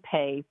equity in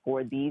pay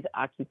for these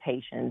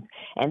occupations,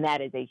 and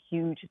that is a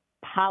huge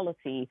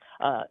policy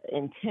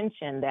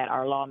intention that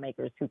our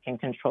lawmakers who can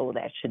control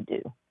that should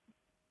do.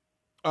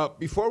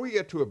 Before we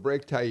get to a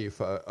break,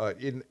 Taifa,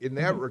 in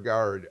that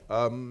regard,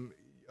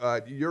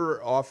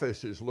 your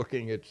office is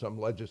looking at some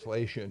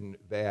legislation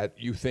that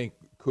you think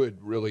could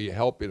really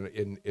help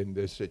in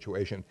this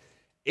situation.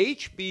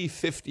 HB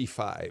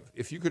 55,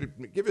 if you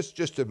could give us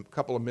just a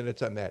couple of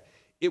minutes on that,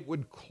 it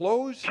would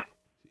close,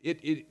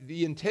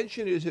 the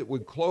intention is it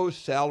would close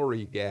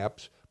salary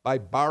gaps by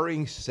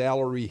barring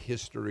salary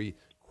history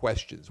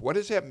questions. What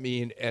does that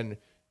mean, and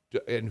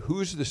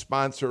who's the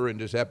sponsor, and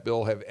does that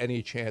bill have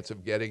any chance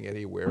of getting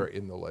anywhere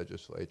in the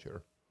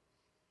legislature?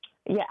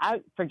 Yeah,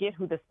 I forget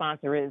who the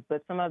sponsor is,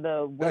 but some of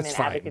the women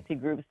advocacy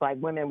groups like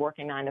Women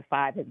Working 9 to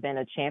 5 has been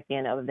a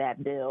champion of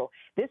that bill.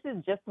 This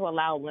is just to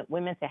allow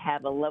women to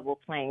have a level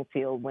playing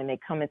field when they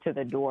come into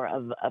the door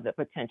of a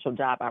potential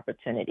job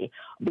opportunity.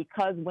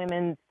 Because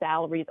women's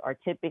salaries are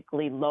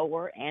typically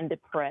lower and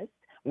depressed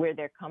where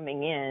they're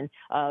coming in,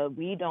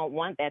 we don't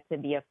want that to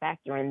be a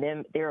factor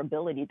in their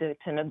ability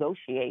to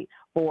negotiate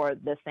for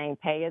the same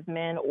pay as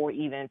men or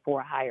even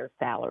for a higher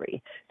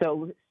salary.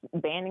 So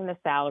banning the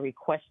salary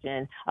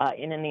question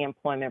in the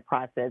employment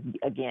process,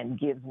 again,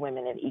 gives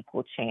women an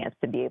equal chance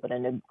to be able to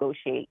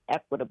negotiate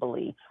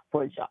equitably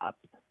for jobs.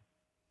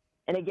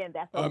 And again,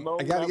 that's a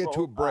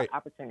low-level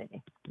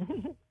opportunity.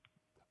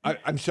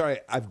 I'm sorry,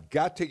 I've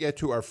got to get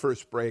to our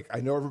first break.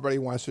 I know everybody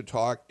wants to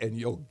talk, and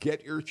you'll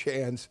get your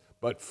chance,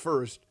 but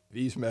first,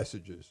 these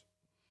messages.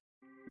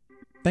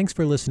 Thanks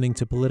for listening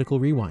to Political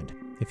Rewind.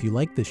 If you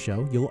like this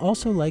show, you'll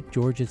also like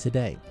Georgia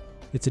Today.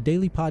 It's a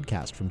daily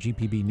podcast from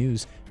GPB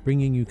News,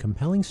 bringing you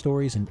compelling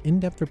stories and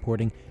in-depth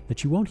reporting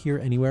that you won't hear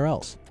anywhere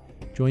else.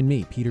 Join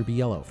me, Peter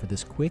Biello, for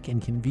this quick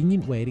and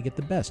convenient way to get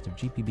the best of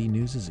GPB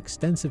News'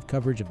 extensive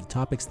coverage of the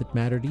topics that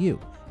matter to you,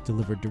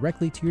 delivered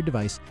directly to your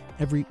device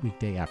every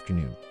weekday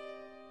afternoon.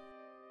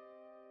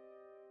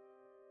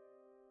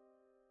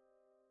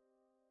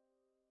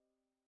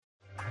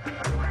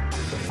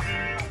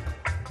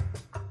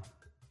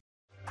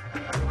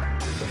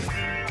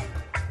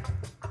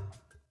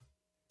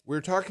 We're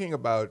talking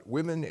about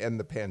women and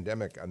the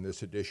pandemic on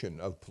this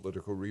edition of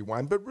Political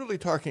Rewind, but really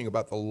talking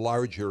about the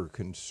larger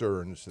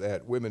concerns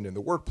that women in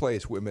the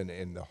workplace, women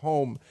in the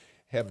home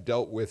have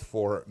dealt with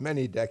for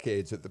many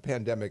decades, that the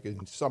pandemic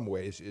in some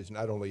ways is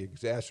not only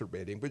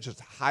exacerbating, but just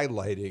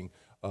highlighting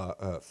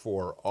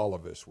for all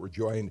of us. We're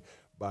joined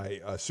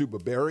by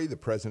Subha Barry, the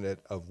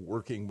president of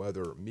Working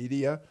Mother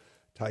Media,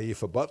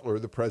 Taifa Butler,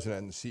 the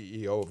president and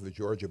CEO of the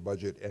Georgia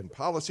Budget and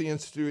Policy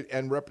Institute,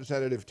 and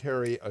Representative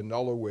Teri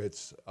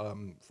Anulewicz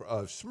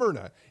of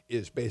Smyrna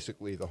is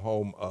basically the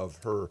home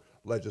of her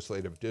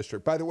legislative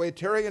district. By the way,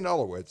 Teri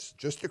Anulewicz,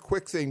 just a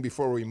quick thing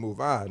before we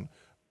move on,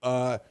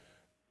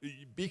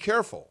 be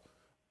careful.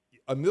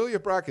 Amelia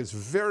Brock is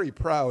very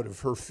proud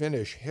of her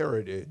Finnish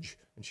heritage,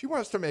 and she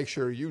wants to make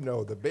sure you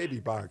know the baby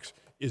box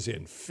is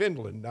in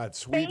Finland, not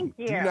Sweden.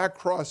 Thank you. Do not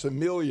cross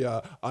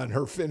Amelia on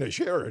her Finnish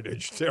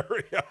heritage,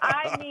 Teri.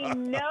 I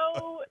mean,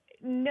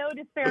 no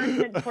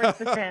disparagement towards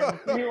the Finns.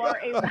 You are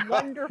a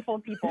wonderful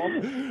people.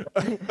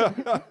 And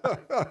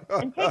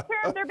take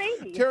care of their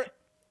babies.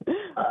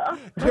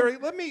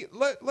 Teri,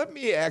 let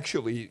me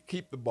actually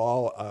keep the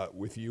ball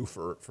with you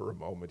for a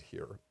moment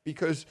here,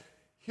 because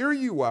here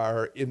you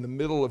are in the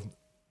middle of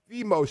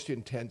the most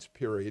intense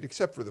period,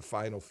 except for the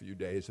final few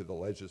days of the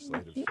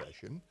legislative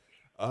session.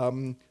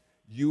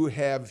 You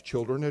have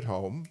children at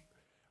home.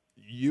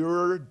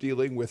 You're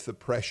dealing with the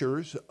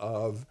pressures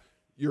of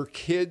your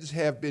kids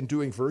have been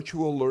doing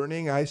virtual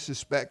learning, I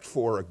suspect,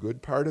 for a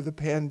good part of the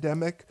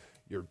pandemic.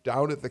 You're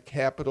down at the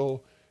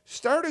Capitol.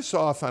 Start us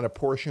off on a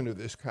portion of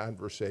this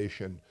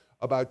conversation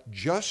about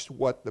just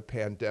what the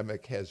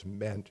pandemic has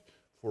meant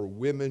for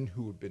women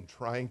who have been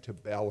trying to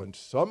balance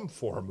some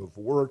form of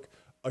work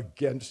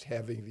against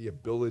having the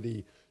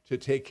ability to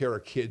take care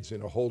of kids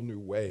in a whole new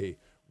way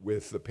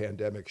with the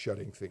pandemic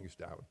shutting things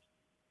down.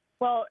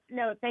 Well,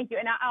 no, thank you.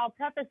 And I'll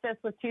preface this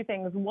with two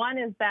things. One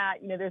is that,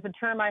 there's a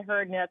term I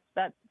heard, and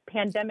that's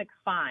pandemic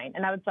fine.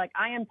 And I was like,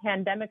 I am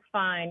pandemic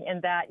fine in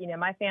that,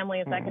 my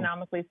family is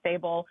economically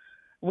stable.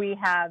 We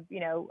have,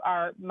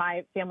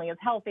 my family is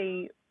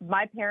healthy.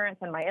 My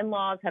parents and my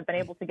in-laws have been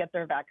able to get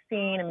their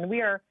vaccine. I mean,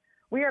 we are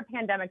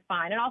pandemic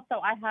fine. And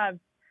also I have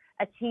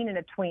a teen and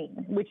a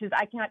tween, which is,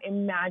 I cannot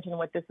imagine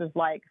what this is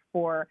like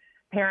for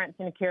parents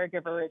and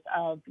caregivers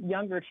of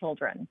younger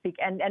children,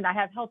 and I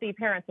have healthy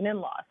parents and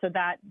in-laws, so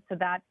that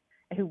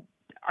who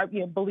are,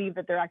 believe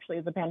that there actually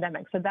is a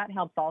pandemic. So that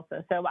helps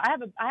also. So I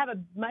have a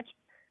much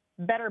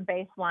better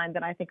baseline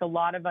than I think a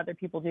lot of other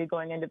people do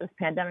going into this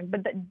pandemic.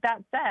 But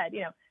that said,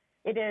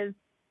 it is,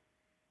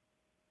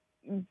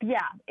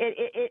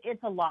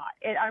 it's a lot.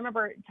 I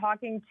remember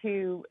talking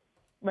to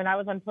when I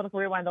was on Political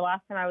Rewind, the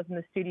last time I was in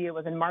the studio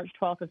was in March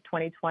 12th of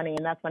 2020,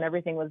 and that's when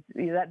everything was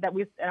that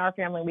we in our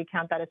family we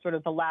count that as sort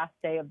of the last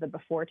day of the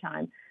before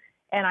time.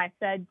 And I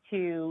said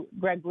to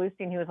Greg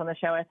Bluestein, who was on the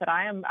show, I said,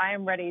 I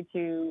am ready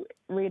to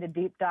read a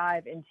deep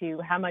dive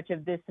into how much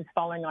of this is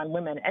falling on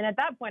women. And at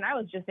that point, I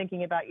was just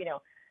thinking about,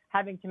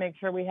 having to make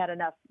sure we had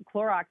enough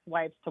Clorox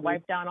wipes to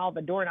wipe down all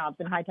the doorknobs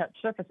and high-touch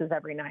surfaces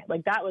every night.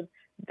 Like that was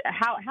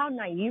how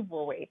naive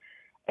were we?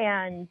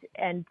 And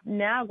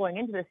now going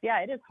into this, yeah,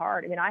 it is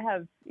hard. I mean, I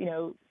have,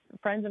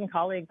 friends and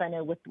colleagues I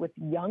know with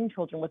young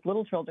children, with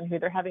little children who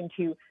they're having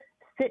to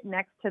sit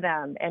next to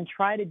them and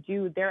try to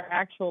do their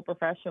actual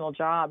professional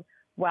job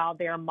while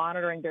they're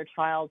monitoring their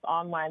child's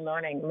online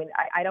learning. I mean,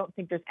 I don't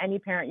think there's any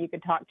parent you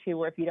could talk to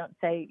where if you don't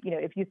say,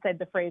 if you said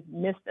the phrase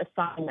missed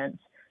assignments,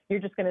 you're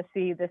just going to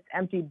see this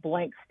empty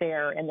blank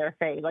stare in their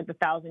face, like the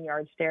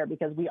 1,000-yard stare,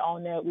 because we all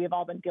know we have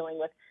all been dealing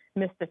with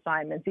missed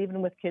assignments,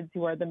 even with kids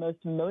who are the most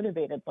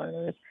motivated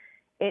learners.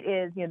 It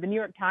is, the New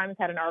York Times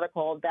had an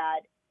article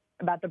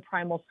about the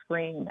primal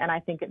scream, and I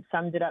think it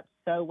summed it up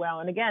so well.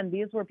 And again,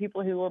 these were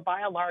people who were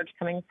by and large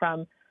coming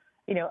from,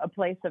 a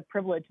place of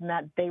privilege, and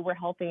that they were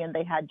healthy and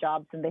they had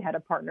jobs and they had a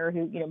partner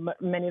who,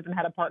 many of them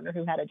had a partner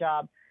who had a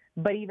job.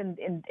 But even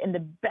in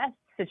the best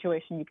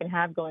situation you can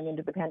have going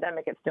into the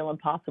pandemic, it's still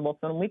impossible.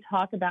 So when we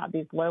talk about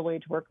these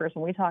low-wage workers,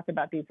 when we talk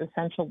about these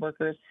essential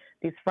workers,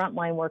 these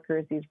frontline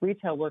workers, these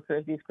retail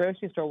workers, these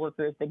grocery store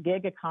workers, the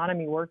gig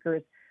economy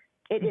workers,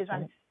 it is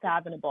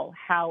unfathomable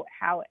how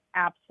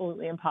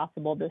absolutely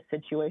impossible this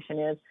situation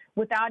is,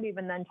 without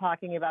even then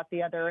talking about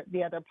the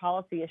other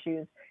policy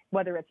issues,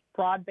 whether it's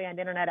broadband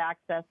internet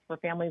access for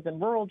families in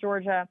rural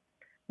Georgia,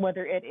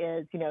 whether it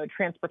is,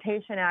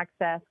 transportation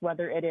access,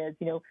 whether it is,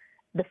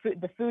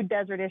 the food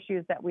desert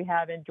issues that we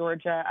have in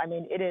Georgia. I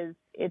mean,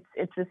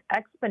 it's this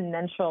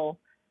exponential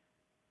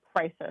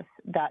crisis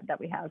that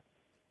we have.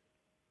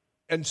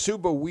 And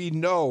Subha, we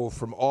know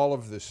from all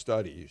of the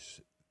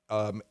studies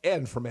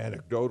and from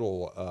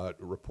anecdotal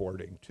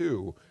reporting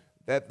too,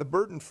 that the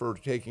burden for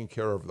taking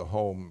care of the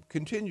home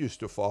continues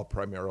to fall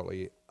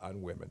primarily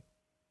on women.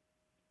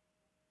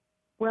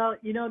 Well,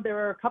 there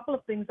are a couple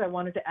of things I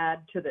wanted to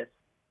add to this.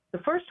 The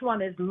first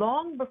one is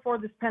long before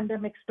this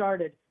pandemic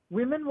started,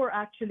 women were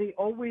actually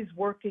always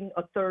working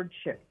a third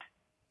shift.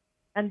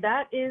 And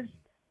that is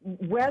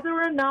whether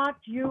or not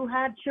you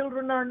had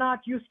children or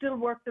not, you still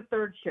worked the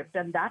third shift.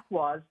 And that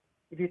was,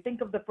 if you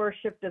think of the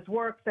first shift as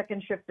work,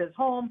 second shift as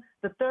home,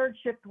 the third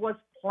shift was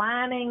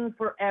planning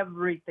for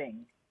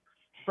everything,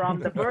 from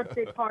the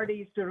birthday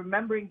parties to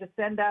remembering to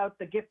send out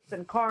the gifts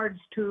and cards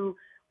to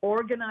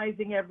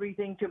organizing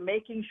everything to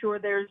making sure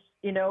there's,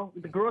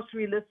 the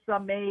grocery lists are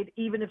made,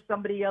 even if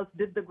somebody else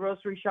did the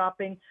grocery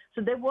shopping.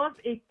 So there was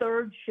a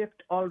third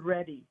shift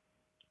already.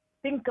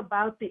 Think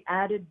about the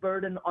added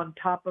burden on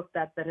top of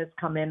that has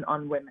come in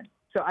on women.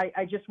 So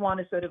I just want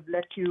to sort of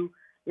let you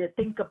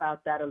think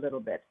about that a little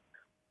bit.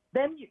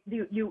 Then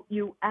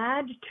you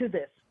add to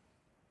this,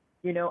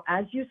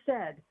 as you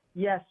said,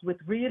 yes, with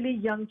really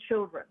young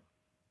children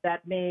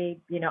that may,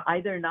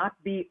 either not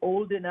be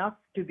old enough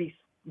to be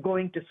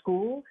going to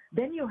school.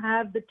 Then you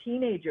have the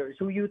teenagers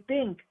who you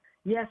think,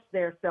 yes,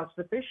 they're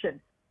self-sufficient.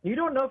 You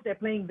don't know if they're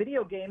playing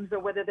video games or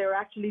whether they're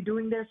actually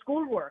doing their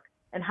schoolwork.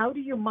 And how do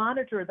you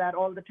monitor that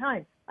all the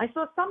time? I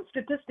saw some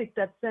statistic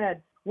that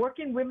said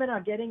working women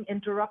are getting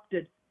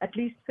interrupted at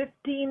least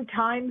 15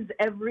 times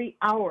every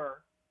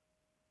hour.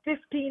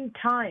 15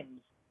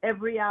 times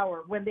every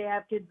hour when they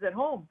have kids at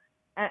home.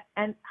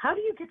 And how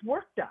do you get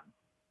work done?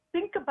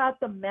 Think about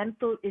the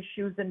mental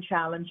issues and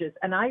challenges.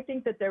 And I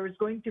think that there is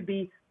going to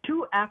be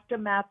two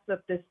aftermaths of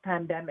this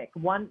pandemic.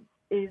 One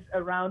is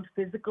around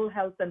physical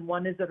health and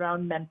one is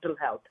around mental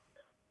health.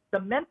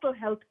 The mental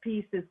health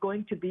piece is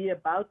going to be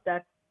about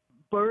that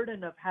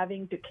burden of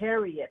having to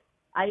carry it.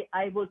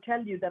 I will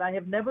tell you that I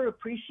have never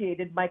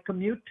appreciated my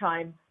commute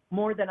time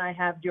more than I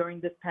have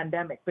during this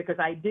pandemic because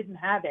I didn't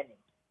have any.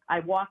 I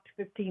walked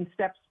 15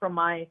 steps from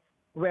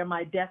where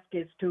my desk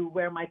is to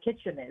where my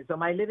kitchen is or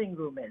my living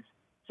room is.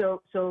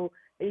 So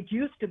it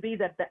used to be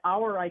that the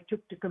hour I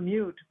took to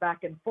commute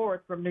back and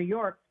forth from New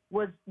York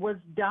was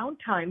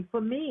downtime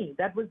for me.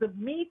 That was a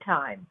me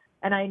time,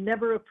 and I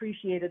never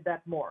appreciated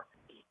that more.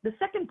 The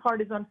second part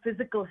is on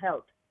physical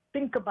health.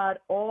 Think about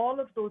all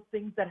of those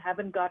things that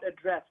haven't got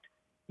addressed.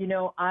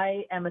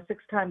 I am a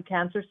 6-time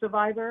cancer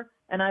survivor,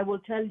 and I will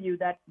tell you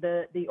that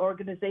the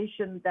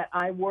organization that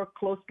I work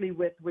closely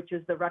with, which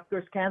is the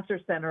Rutgers Cancer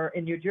Center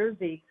in New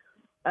Jersey,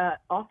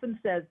 often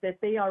says that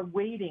they are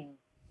waiting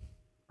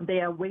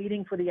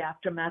for the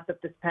aftermath of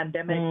this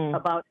pandemic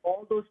about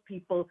all those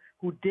people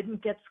who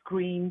didn't get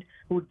screened,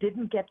 who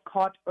didn't get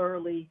caught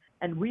early,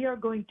 and we are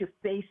going to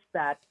face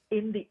that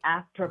in the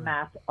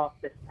aftermath of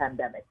this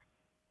pandemic.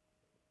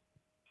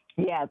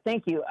 Yeah,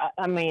 thank you.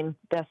 I mean,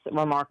 that's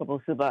remarkable,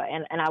 Subha.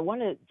 And I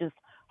want to just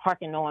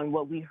harken on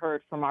what we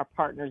heard from our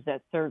partners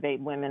that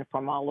surveyed women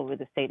from all over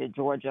the state of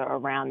Georgia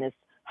around this,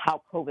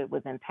 how COVID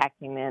was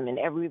impacting them, and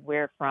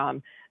everywhere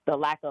from the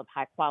lack of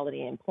high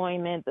quality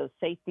employment, the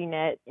safety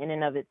net in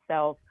and of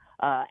itself,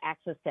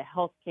 access to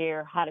health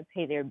care, how to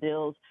pay their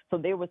bills. So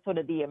there was sort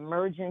of the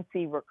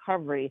emergency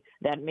recovery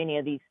that many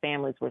of these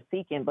families were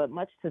seeking. But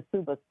much to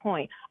Subha's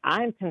point,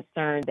 I'm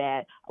concerned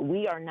that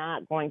we are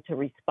not going to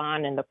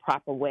respond in the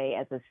proper way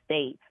as a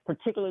state,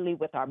 particularly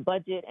with our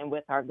budget and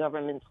with our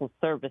governmental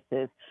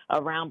services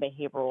around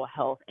behavioral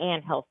health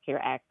and health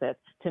care access,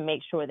 to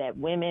make sure that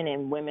women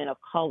and women of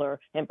color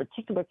in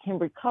particular can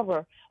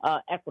recover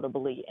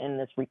equitably in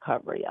this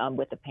recovery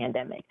with the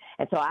pandemic.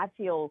 And so I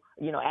feel,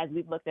 as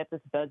we've looked at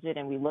this budget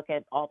and we look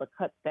at all the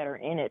cuts that are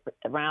in it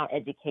around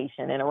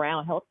education and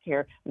around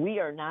healthcare, we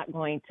are not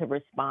going to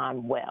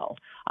respond well.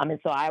 And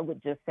so I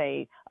would just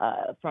say,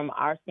 from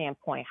our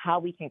standpoint, how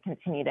we can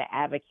continue to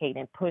advocate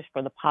and push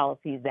for the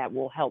policies that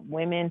will help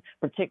women,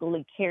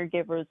 particularly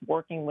caregivers,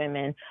 working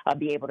women,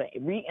 be able to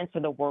re-enter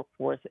the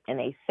workforce in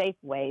a safe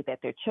way, that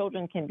their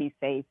children can be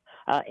safe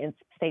in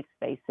safe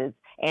spaces.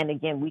 And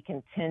again, we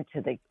can tend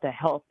to the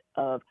health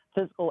of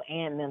physical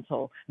and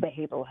mental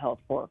behavioral health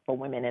for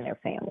women and their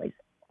families.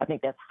 I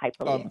think that's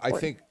hyperly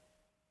important.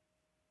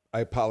 I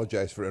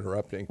apologize for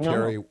interrupting. No.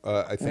 Teri,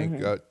 I think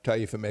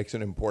Taifa makes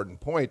an important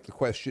point. The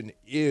question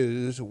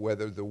is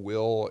whether the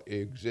will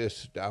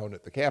exists down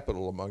at the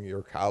Capitol among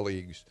your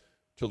colleagues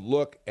to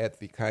look at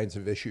the kinds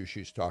of issues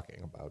she's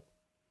talking about.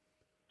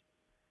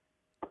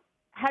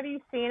 Have you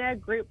seen a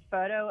group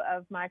photo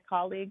of my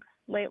colleagues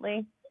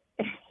lately?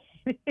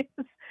 But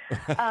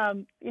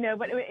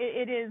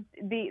it is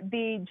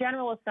the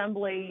General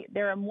Assembly.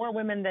 There are more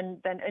women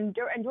than and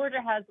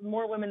Georgia has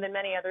more women than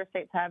many other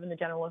states have in the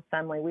General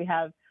Assembly. We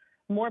have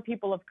more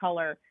people of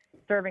color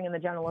serving in the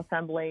General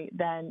Assembly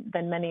than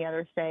many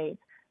other states.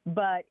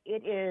 But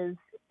it is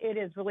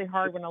really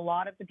hard when a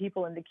lot of the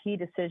people in the key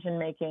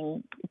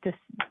decision-making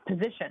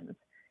positions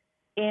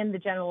in the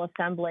General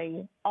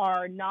Assembly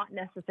are not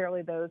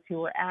necessarily those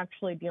who are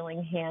actually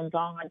dealing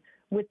hands-on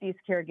with these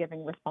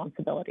caregiving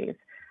responsibilities.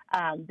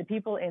 The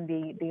people in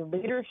the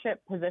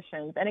leadership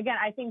positions, and again,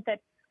 I think that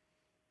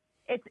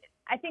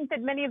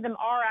many of them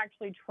are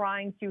actually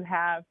trying to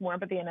have more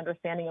empathy and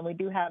understanding, and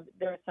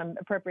there are some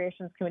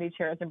appropriations committee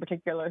chairs in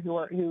particular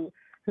who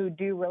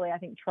do really, I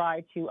think,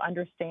 try to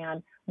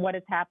understand what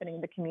is happening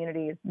in the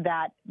communities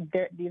that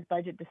these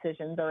budget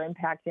decisions are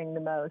impacting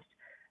the most.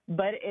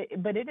 But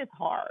it is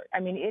hard. I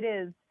mean, it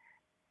is,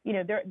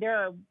 there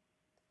are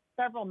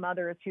several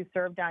mothers who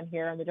serve down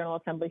here in the General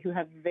Assembly who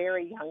have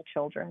very young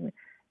children.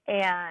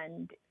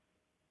 And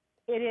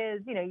it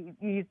is, you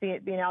use the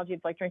analogy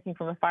of like drinking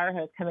from a fire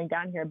hose coming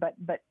down here, but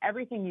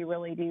everything you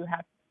really do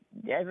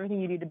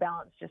everything you do to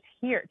balance just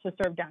here, to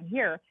serve down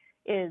here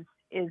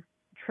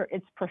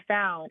it's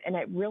profound. And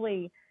it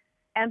really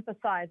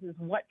emphasizes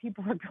what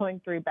people are going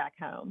through back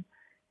home.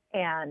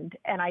 And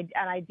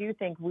I do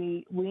think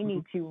we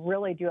need to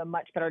really do a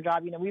much better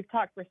job. We've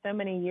talked for so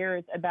many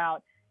years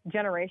about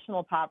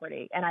generational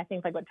poverty. And I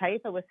think like what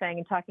Taifa was saying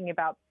and talking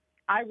about,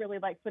 I really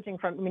like switching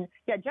from,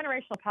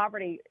 generational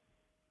poverty,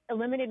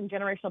 eliminating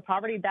generational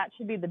poverty, that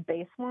should be the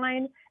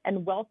baseline.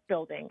 And wealth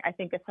building, I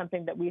think, is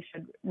something that we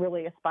should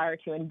really aspire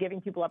to, and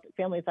giving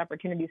families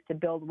opportunities to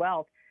build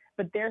wealth.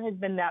 But there has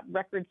been that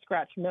record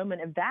scratch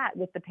moment of that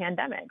with the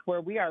pandemic,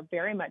 where we are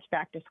very much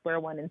back to square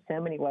one in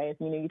so many ways.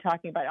 You're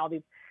talking about all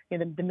these,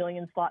 the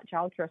million slot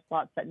childcare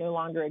slots that no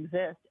longer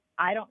exist.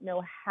 I don't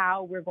know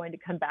how we're going to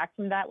come back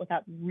from that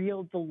without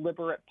real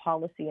deliberate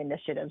policy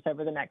initiatives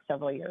over the next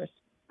several years.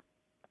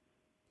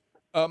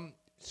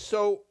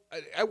 So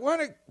I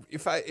want to,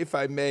 if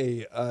I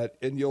may,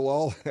 and you'll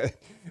all,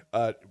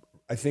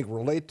 I think,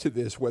 relate to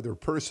this, whether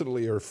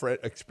personally or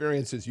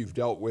experiences you've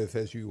dealt with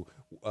as you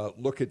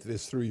look at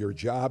this through your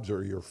jobs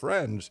or your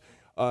friends.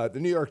 The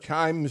New York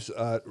Times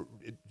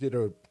did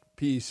a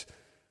piece.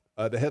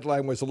 The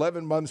headline was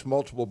 11 months,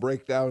 multiple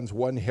breakdowns,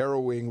 one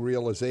harrowing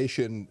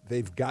realization.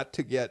 They've got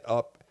to get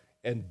up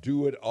and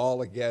do it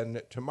all again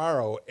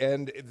tomorrow.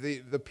 And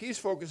the piece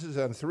focuses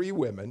on three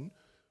women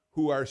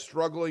who are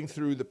struggling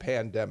through the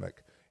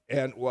pandemic.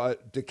 And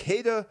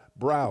Decatur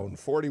Brown,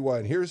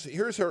 41,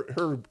 here's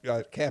her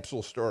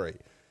capsule story.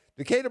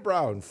 Decatur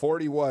Brown,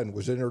 41,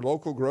 was in her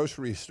local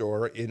grocery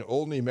store in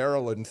Olney,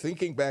 Maryland,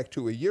 thinking back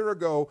to a year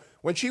ago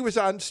when she was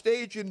on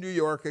stage in New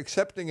York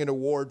accepting an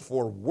award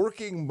for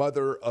Working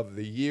Mother of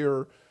the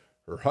Year.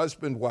 Her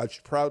husband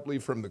watched proudly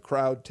from the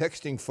crowd,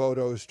 texting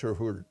photos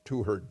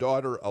to her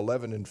daughter,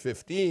 11 and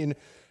 15.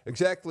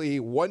 Exactly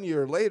 1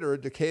 year later,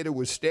 Decatur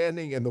was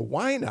standing in the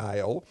wine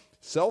aisle,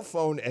 cell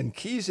phone and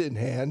keys in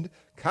hand,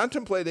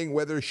 contemplating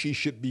whether she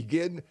should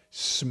begin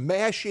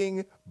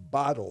smashing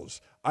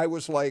bottles. I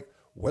was like,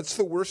 what's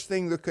the worst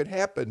thing that could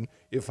happen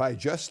if I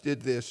just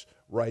did this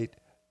right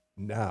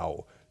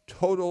now?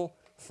 Total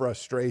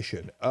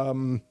frustration.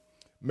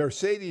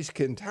 Mercedes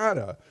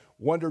Quintana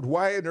wondered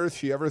why on earth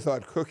she ever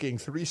thought cooking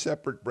 3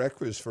 separate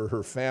breakfasts for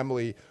her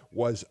family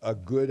was a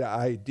good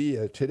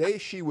idea. Today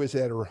she was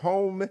at her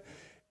home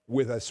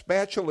with a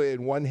spatula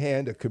in one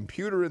hand, a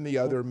computer in the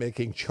other,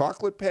 making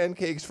chocolate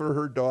pancakes for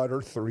her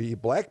daughter, 3,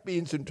 black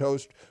beans and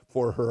toast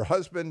for her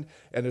husband,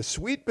 and a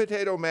sweet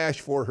potato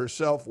mash for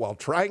herself while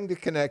trying to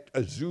connect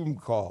a Zoom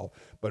call.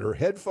 But her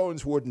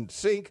headphones wouldn't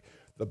sync.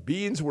 The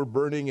beans were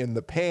burning in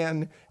the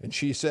pan, and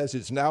she says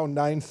it's now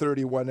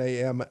 9:31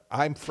 a.m.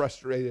 I'm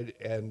frustrated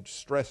and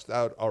stressed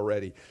out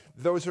already.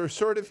 Those are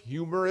sort of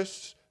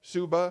humorous,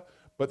 Subha,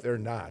 but they're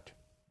not.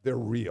 They're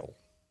real.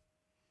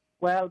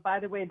 Well, by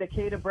the way, the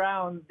Decatur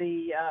Brown,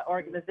 the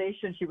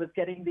organization she was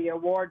getting the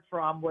award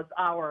from, was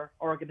our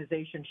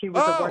organization. She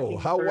was a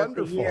Working Mother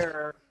of the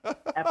Year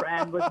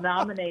and was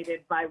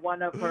nominated by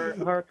one of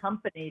her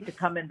company to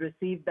come and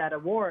receive that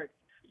award.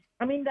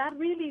 I mean, that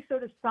really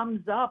sort of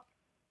sums up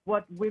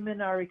what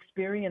women are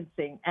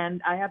experiencing.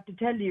 And I have to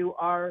tell you,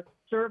 our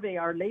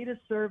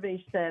latest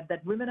survey said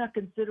that women are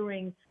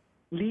considering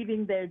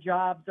leaving their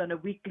jobs on a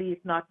weekly, if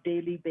not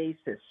daily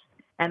basis.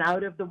 And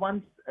out of the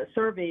ones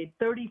surveyed,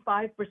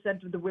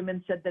 35% of the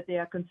women said that they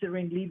are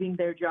considering leaving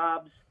their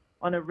jobs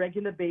on a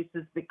regular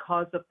basis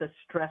because of the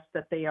stress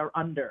that they are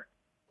under.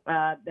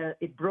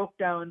 It broke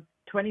down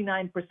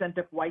 29%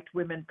 of white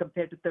women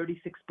compared to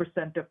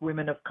 36% of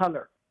women of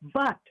color.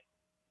 But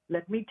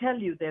let me tell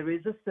you, there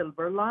is a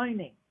silver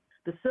lining.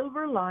 The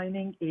silver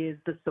lining is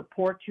the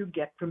support you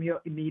get from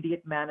your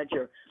immediate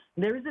manager.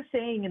 There is a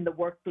saying in the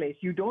workplace,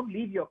 you don't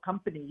leave your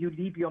company, you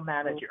leave your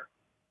manager.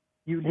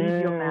 You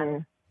leave your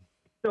manager.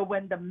 So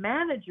when the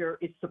manager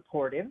is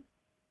supportive,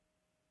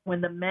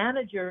 when the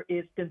manager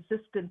is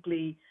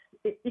consistently,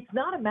 it's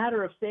not a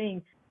matter of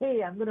saying,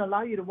 hey, I'm going to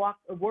allow you to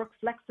work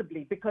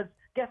flexibly, because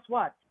guess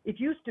what? It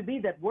used to be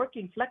that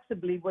working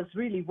flexibly was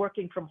really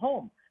working from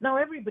home. Now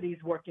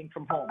everybody's working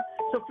from home.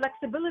 So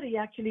flexibility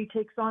actually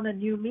takes on a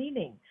new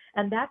meaning.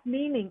 And that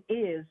meaning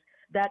is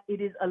that it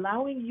is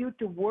allowing you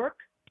to work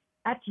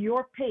at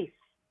your pace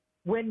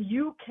when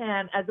you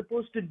can, as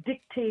opposed to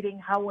dictating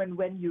how and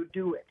when you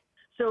do it.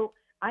 So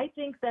I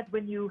think that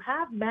when you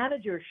have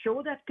managers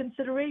show that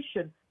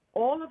consideration,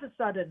 all of a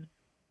sudden,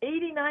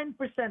 89%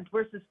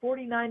 versus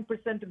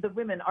 49% of the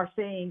women are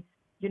saying,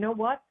 you know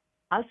what?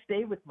 I'll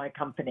stay with my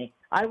company.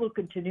 I will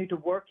continue to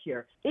work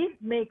here. It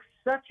makes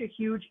such a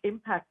huge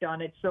impact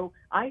on it. So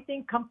I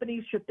think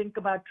companies should think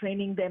about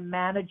training their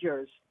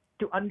managers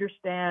to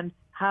understand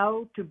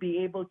how to be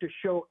able to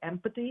show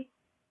empathy,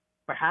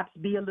 perhaps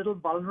be a little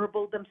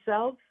vulnerable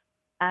themselves,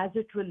 as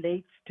it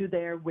relates to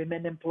their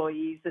women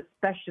employees,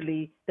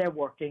 especially their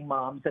working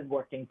moms and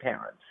working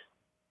parents.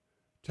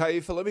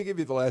 Taifa, let me give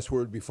you the last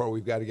word before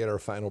we've got to get our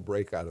final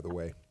break out of the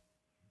way.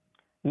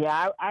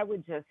 Yeah, I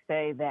would just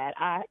say that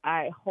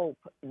I hope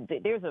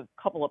that there's a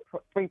couple of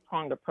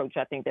three-pronged approach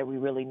I think that we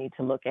really need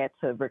to look at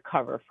to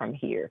recover from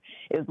here,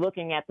 is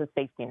looking at the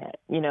safety net.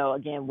 You know,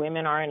 again,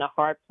 women are in a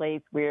hard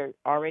place. We're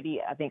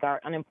already, I think our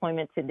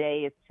unemployment today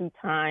is 2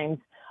 times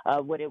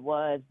what it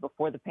was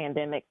before the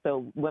pandemic.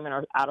 So women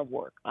are out of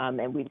work,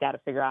 and we've got to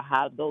figure out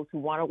how those who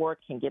want to work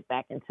can get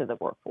back into the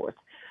workforce.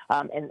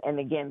 And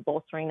again,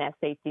 bolstering that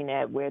safety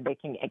net where they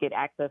can get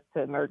access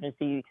to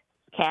emergency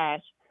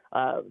cash,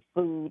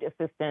 food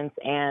assistance,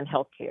 and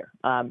healthcare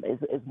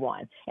is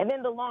one. And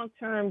then the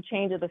long-term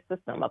change of the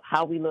system of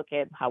how we look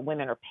at how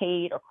women are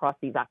paid across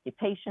these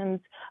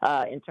occupations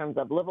in terms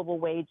of livable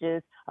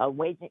wages.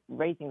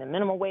 Raising the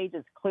minimum wage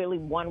is clearly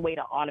one way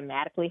to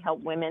automatically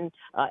help women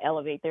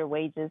elevate their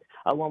wages.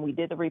 When we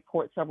did the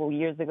report several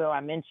years ago,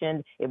 I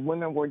mentioned if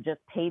women were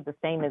just paid the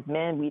same as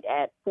men, we'd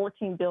add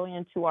 $14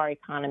 billion to our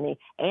economy,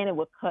 and it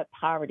would cut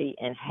poverty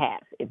in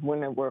half if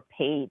women were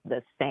paid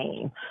the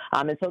same.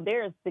 And so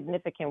there is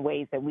significant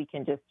ways that we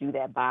can just do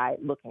that by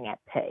looking at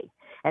pay.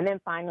 And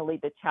then finally,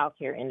 the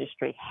childcare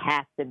industry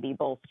has to be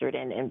bolstered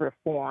and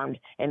reformed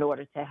in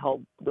order to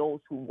help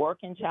those who work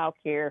in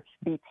childcare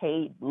be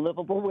paid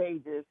livable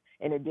wages,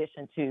 in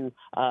addition to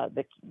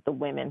the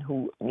women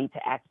who need to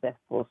access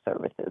full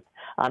services.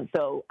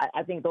 So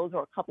I think those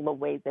are a couple of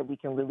ways that we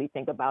can really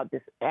think about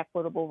this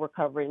equitable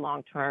recovery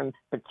long-term,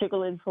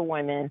 particularly for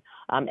women,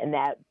 and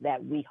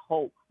that we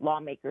hope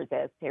lawmakers,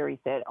 as Teri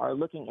said, are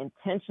looking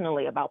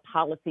intentionally about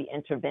policy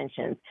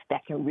interventions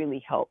that can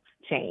really help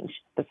change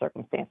the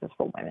circumstances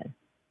for women.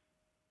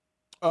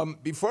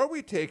 Before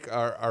we take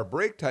our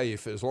break,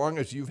 Taifa, as long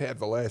as you've had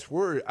the last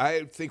word,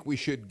 I think we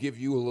should give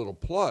you a little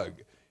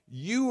plug.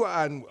 You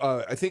on,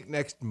 I think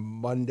next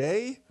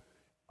Monday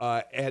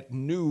at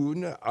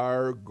noon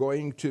are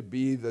going to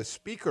be the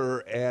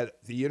speaker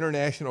at the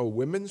International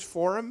Women's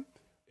Forum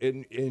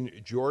in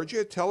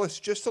Georgia. Tell us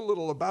just a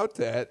little about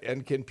that,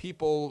 and can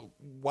people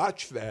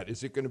watch that?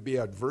 Is it going to be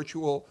a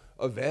virtual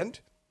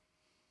event?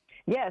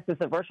 Yes, it's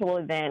a virtual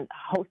event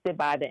hosted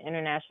by the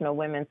International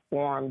Women's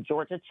Forum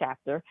Georgia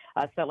chapter,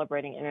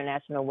 celebrating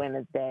International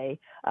Women's Day.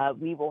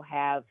 We will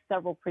have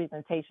several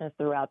presentations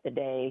throughout the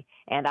day,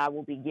 and I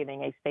will be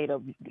giving a State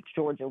of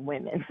Georgia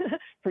Women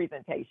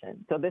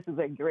presentation. So this is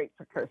a great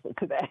precursor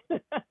to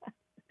that.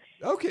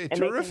 Okay,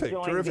 terrific.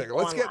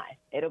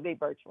 It'll be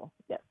virtual,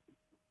 yes.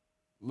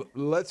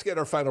 Let's get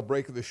our final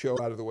break of the show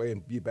out of the way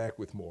and be back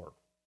with more.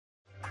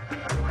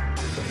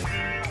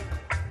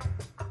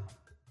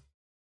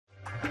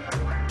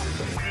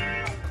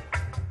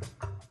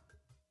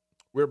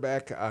 We're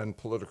back on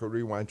Political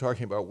Rewind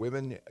talking about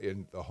women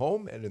in the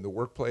home and in the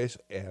workplace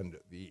and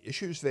the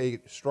issues they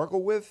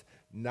struggle with,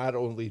 not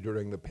only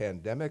during the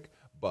pandemic,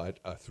 but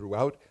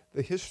throughout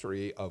the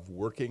history of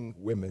working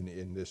women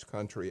in this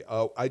country.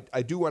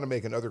 I do want to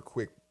make another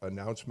quick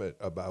announcement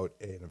about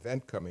an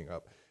event coming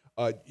up.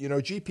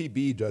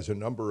 GPB does a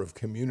number of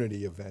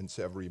community events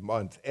every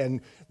month,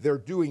 and they're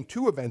doing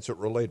two events that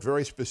relate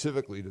very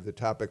specifically to the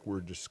topic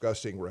we're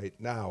discussing right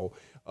now.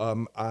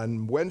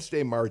 On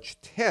Wednesday, March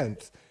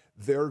 10th,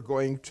 they're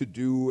going to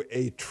do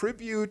a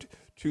tribute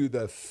to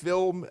the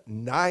film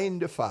 9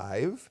 to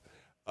 5,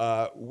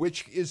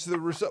 which is the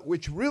result,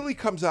 which really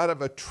comes out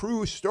of a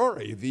true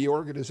story. The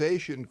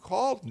organization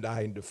called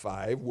 9 to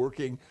 5,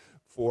 working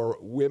for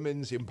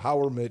women's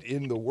empowerment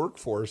in the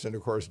workforce. And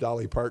of course,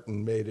 Dolly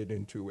Parton made it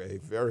into a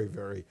very,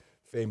 very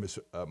famous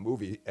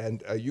movie.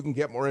 And you can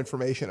get more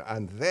information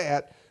on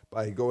that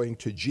by going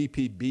to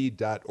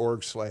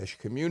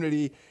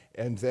gpb.org/community.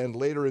 And then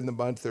later in the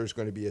month, there's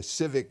going to be a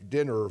civic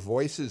dinner,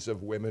 Voices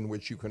of Women,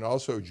 which you can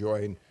also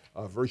join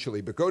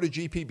virtually. But go to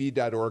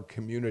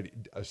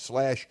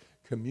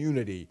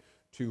gpb.org/community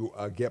to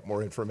get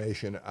more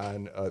information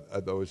on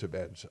those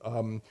events.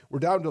 We're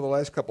down to the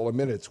last couple of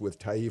minutes with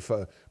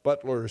Taifa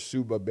Butler,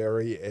 Subha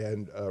Barry,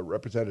 and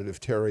Representative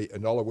Teri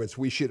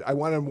Anulewicz. I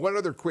wanted one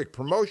other quick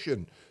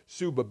promotion.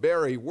 Subha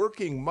Barry,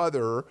 Working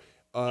Mother,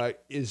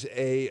 is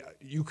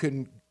you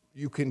can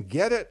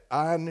get it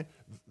on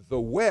the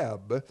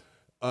web.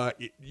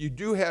 You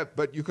do have,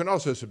 but you can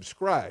also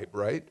subscribe,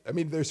 right? I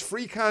mean, there's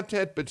free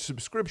content, but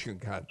subscription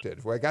content.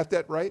 Have I got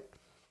that right?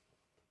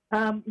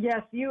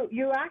 Yes,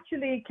 you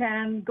actually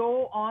can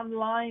go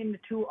online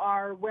to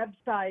our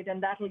website,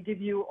 and that'll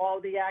give you all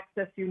the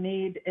access you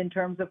need in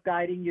terms of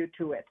guiding you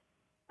to it.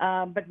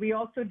 But we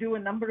also do a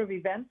number of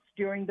events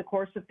during the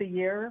course of the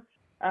year.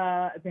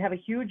 We have a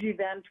huge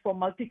event for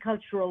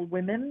multicultural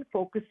women,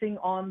 focusing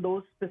on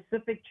those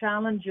specific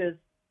challenges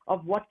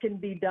of what can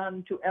be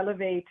done to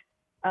elevate,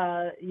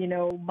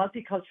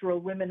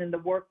 multicultural women in the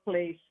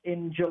workplace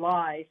in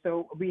July.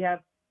 So we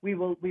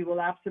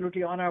will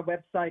absolutely, on our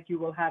website, you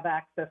will have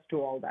access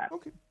to all that.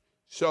 Okay.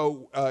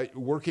 So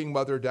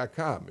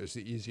workingmother.com is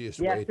the easiest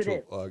way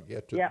to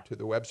get to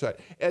the website.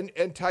 And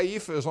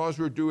Taifa, as long as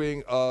we're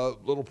doing a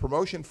little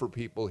promotion for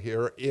people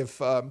here,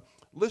 if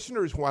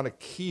listeners want to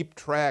keep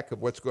track of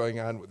what's going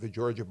on with the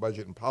Georgia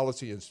Budget and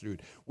Policy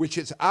Institute, which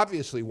is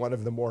obviously one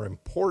of the more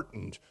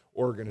important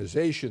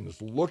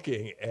organizations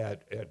looking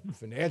at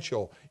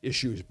financial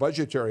issues,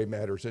 budgetary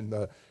matters in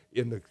the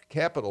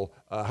Capitol,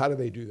 how do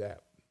they do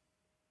that?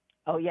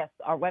 Oh, yes.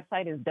 Our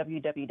website is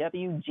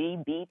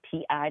www.gbpi.org,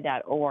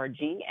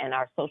 and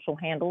our social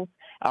handles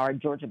are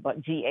Georgia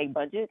GA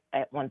Budget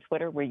on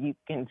Twitter, where you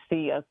can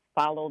see us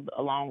followed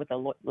along with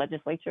the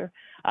legislature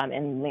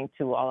and link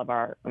to all of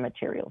our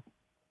materials.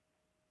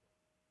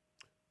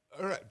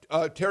 All right.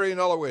 Teri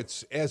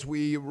Anulewicz, as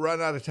we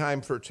run out of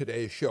time for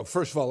today's show,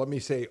 first of all, let me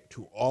say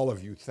to all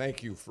of you,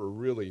 thank you for a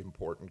really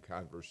important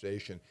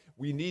conversation.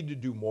 We need to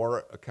do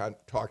more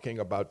talking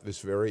about this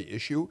very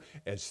issue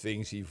as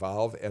things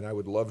evolve, and I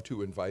would love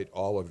to invite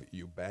all of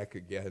you back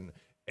again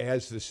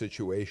as the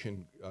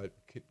situation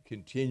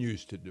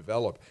continues to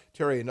develop.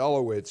 Teri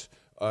Anulewicz,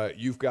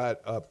 you've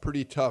got a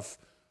pretty tough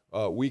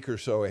week or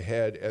so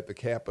ahead at the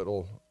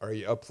Capitol. Are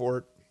you up for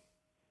it?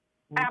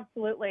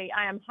 Absolutely.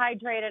 I am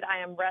hydrated. I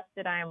am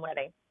rested. I am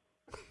ready.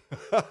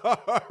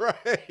 All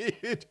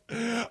right.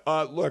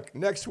 Look,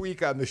 next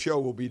week on the show,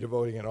 we'll be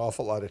devoting an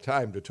awful lot of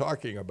time to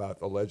talking about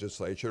the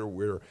legislature.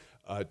 We're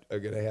going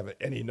to have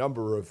any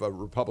number of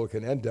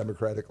Republican and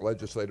Democratic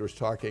legislators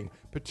talking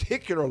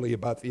particularly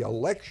about the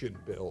election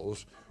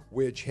bills,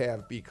 which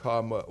have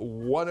become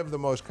one of the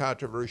most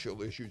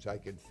controversial issues I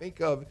can think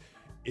of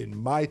in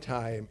my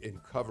time in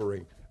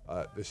covering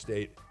the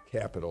state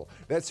Capitol.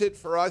 That's it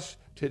for us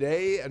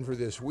today and for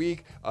this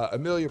week.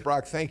 Amelia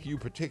Brock, thank you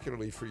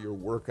particularly for your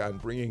work on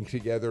bringing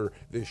together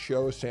this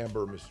show.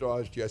 Samber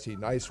Mistaz, Jesse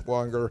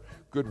Neiswanger,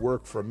 good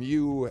work from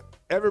you.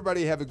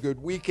 Everybody have a good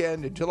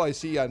weekend. Until I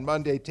see you on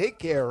Monday, take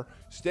care,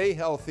 stay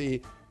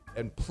healthy,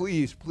 and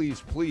please,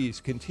 please, please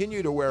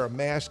continue to wear a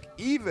mask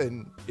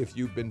even if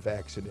you've been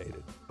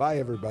vaccinated. Bye,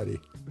 everybody.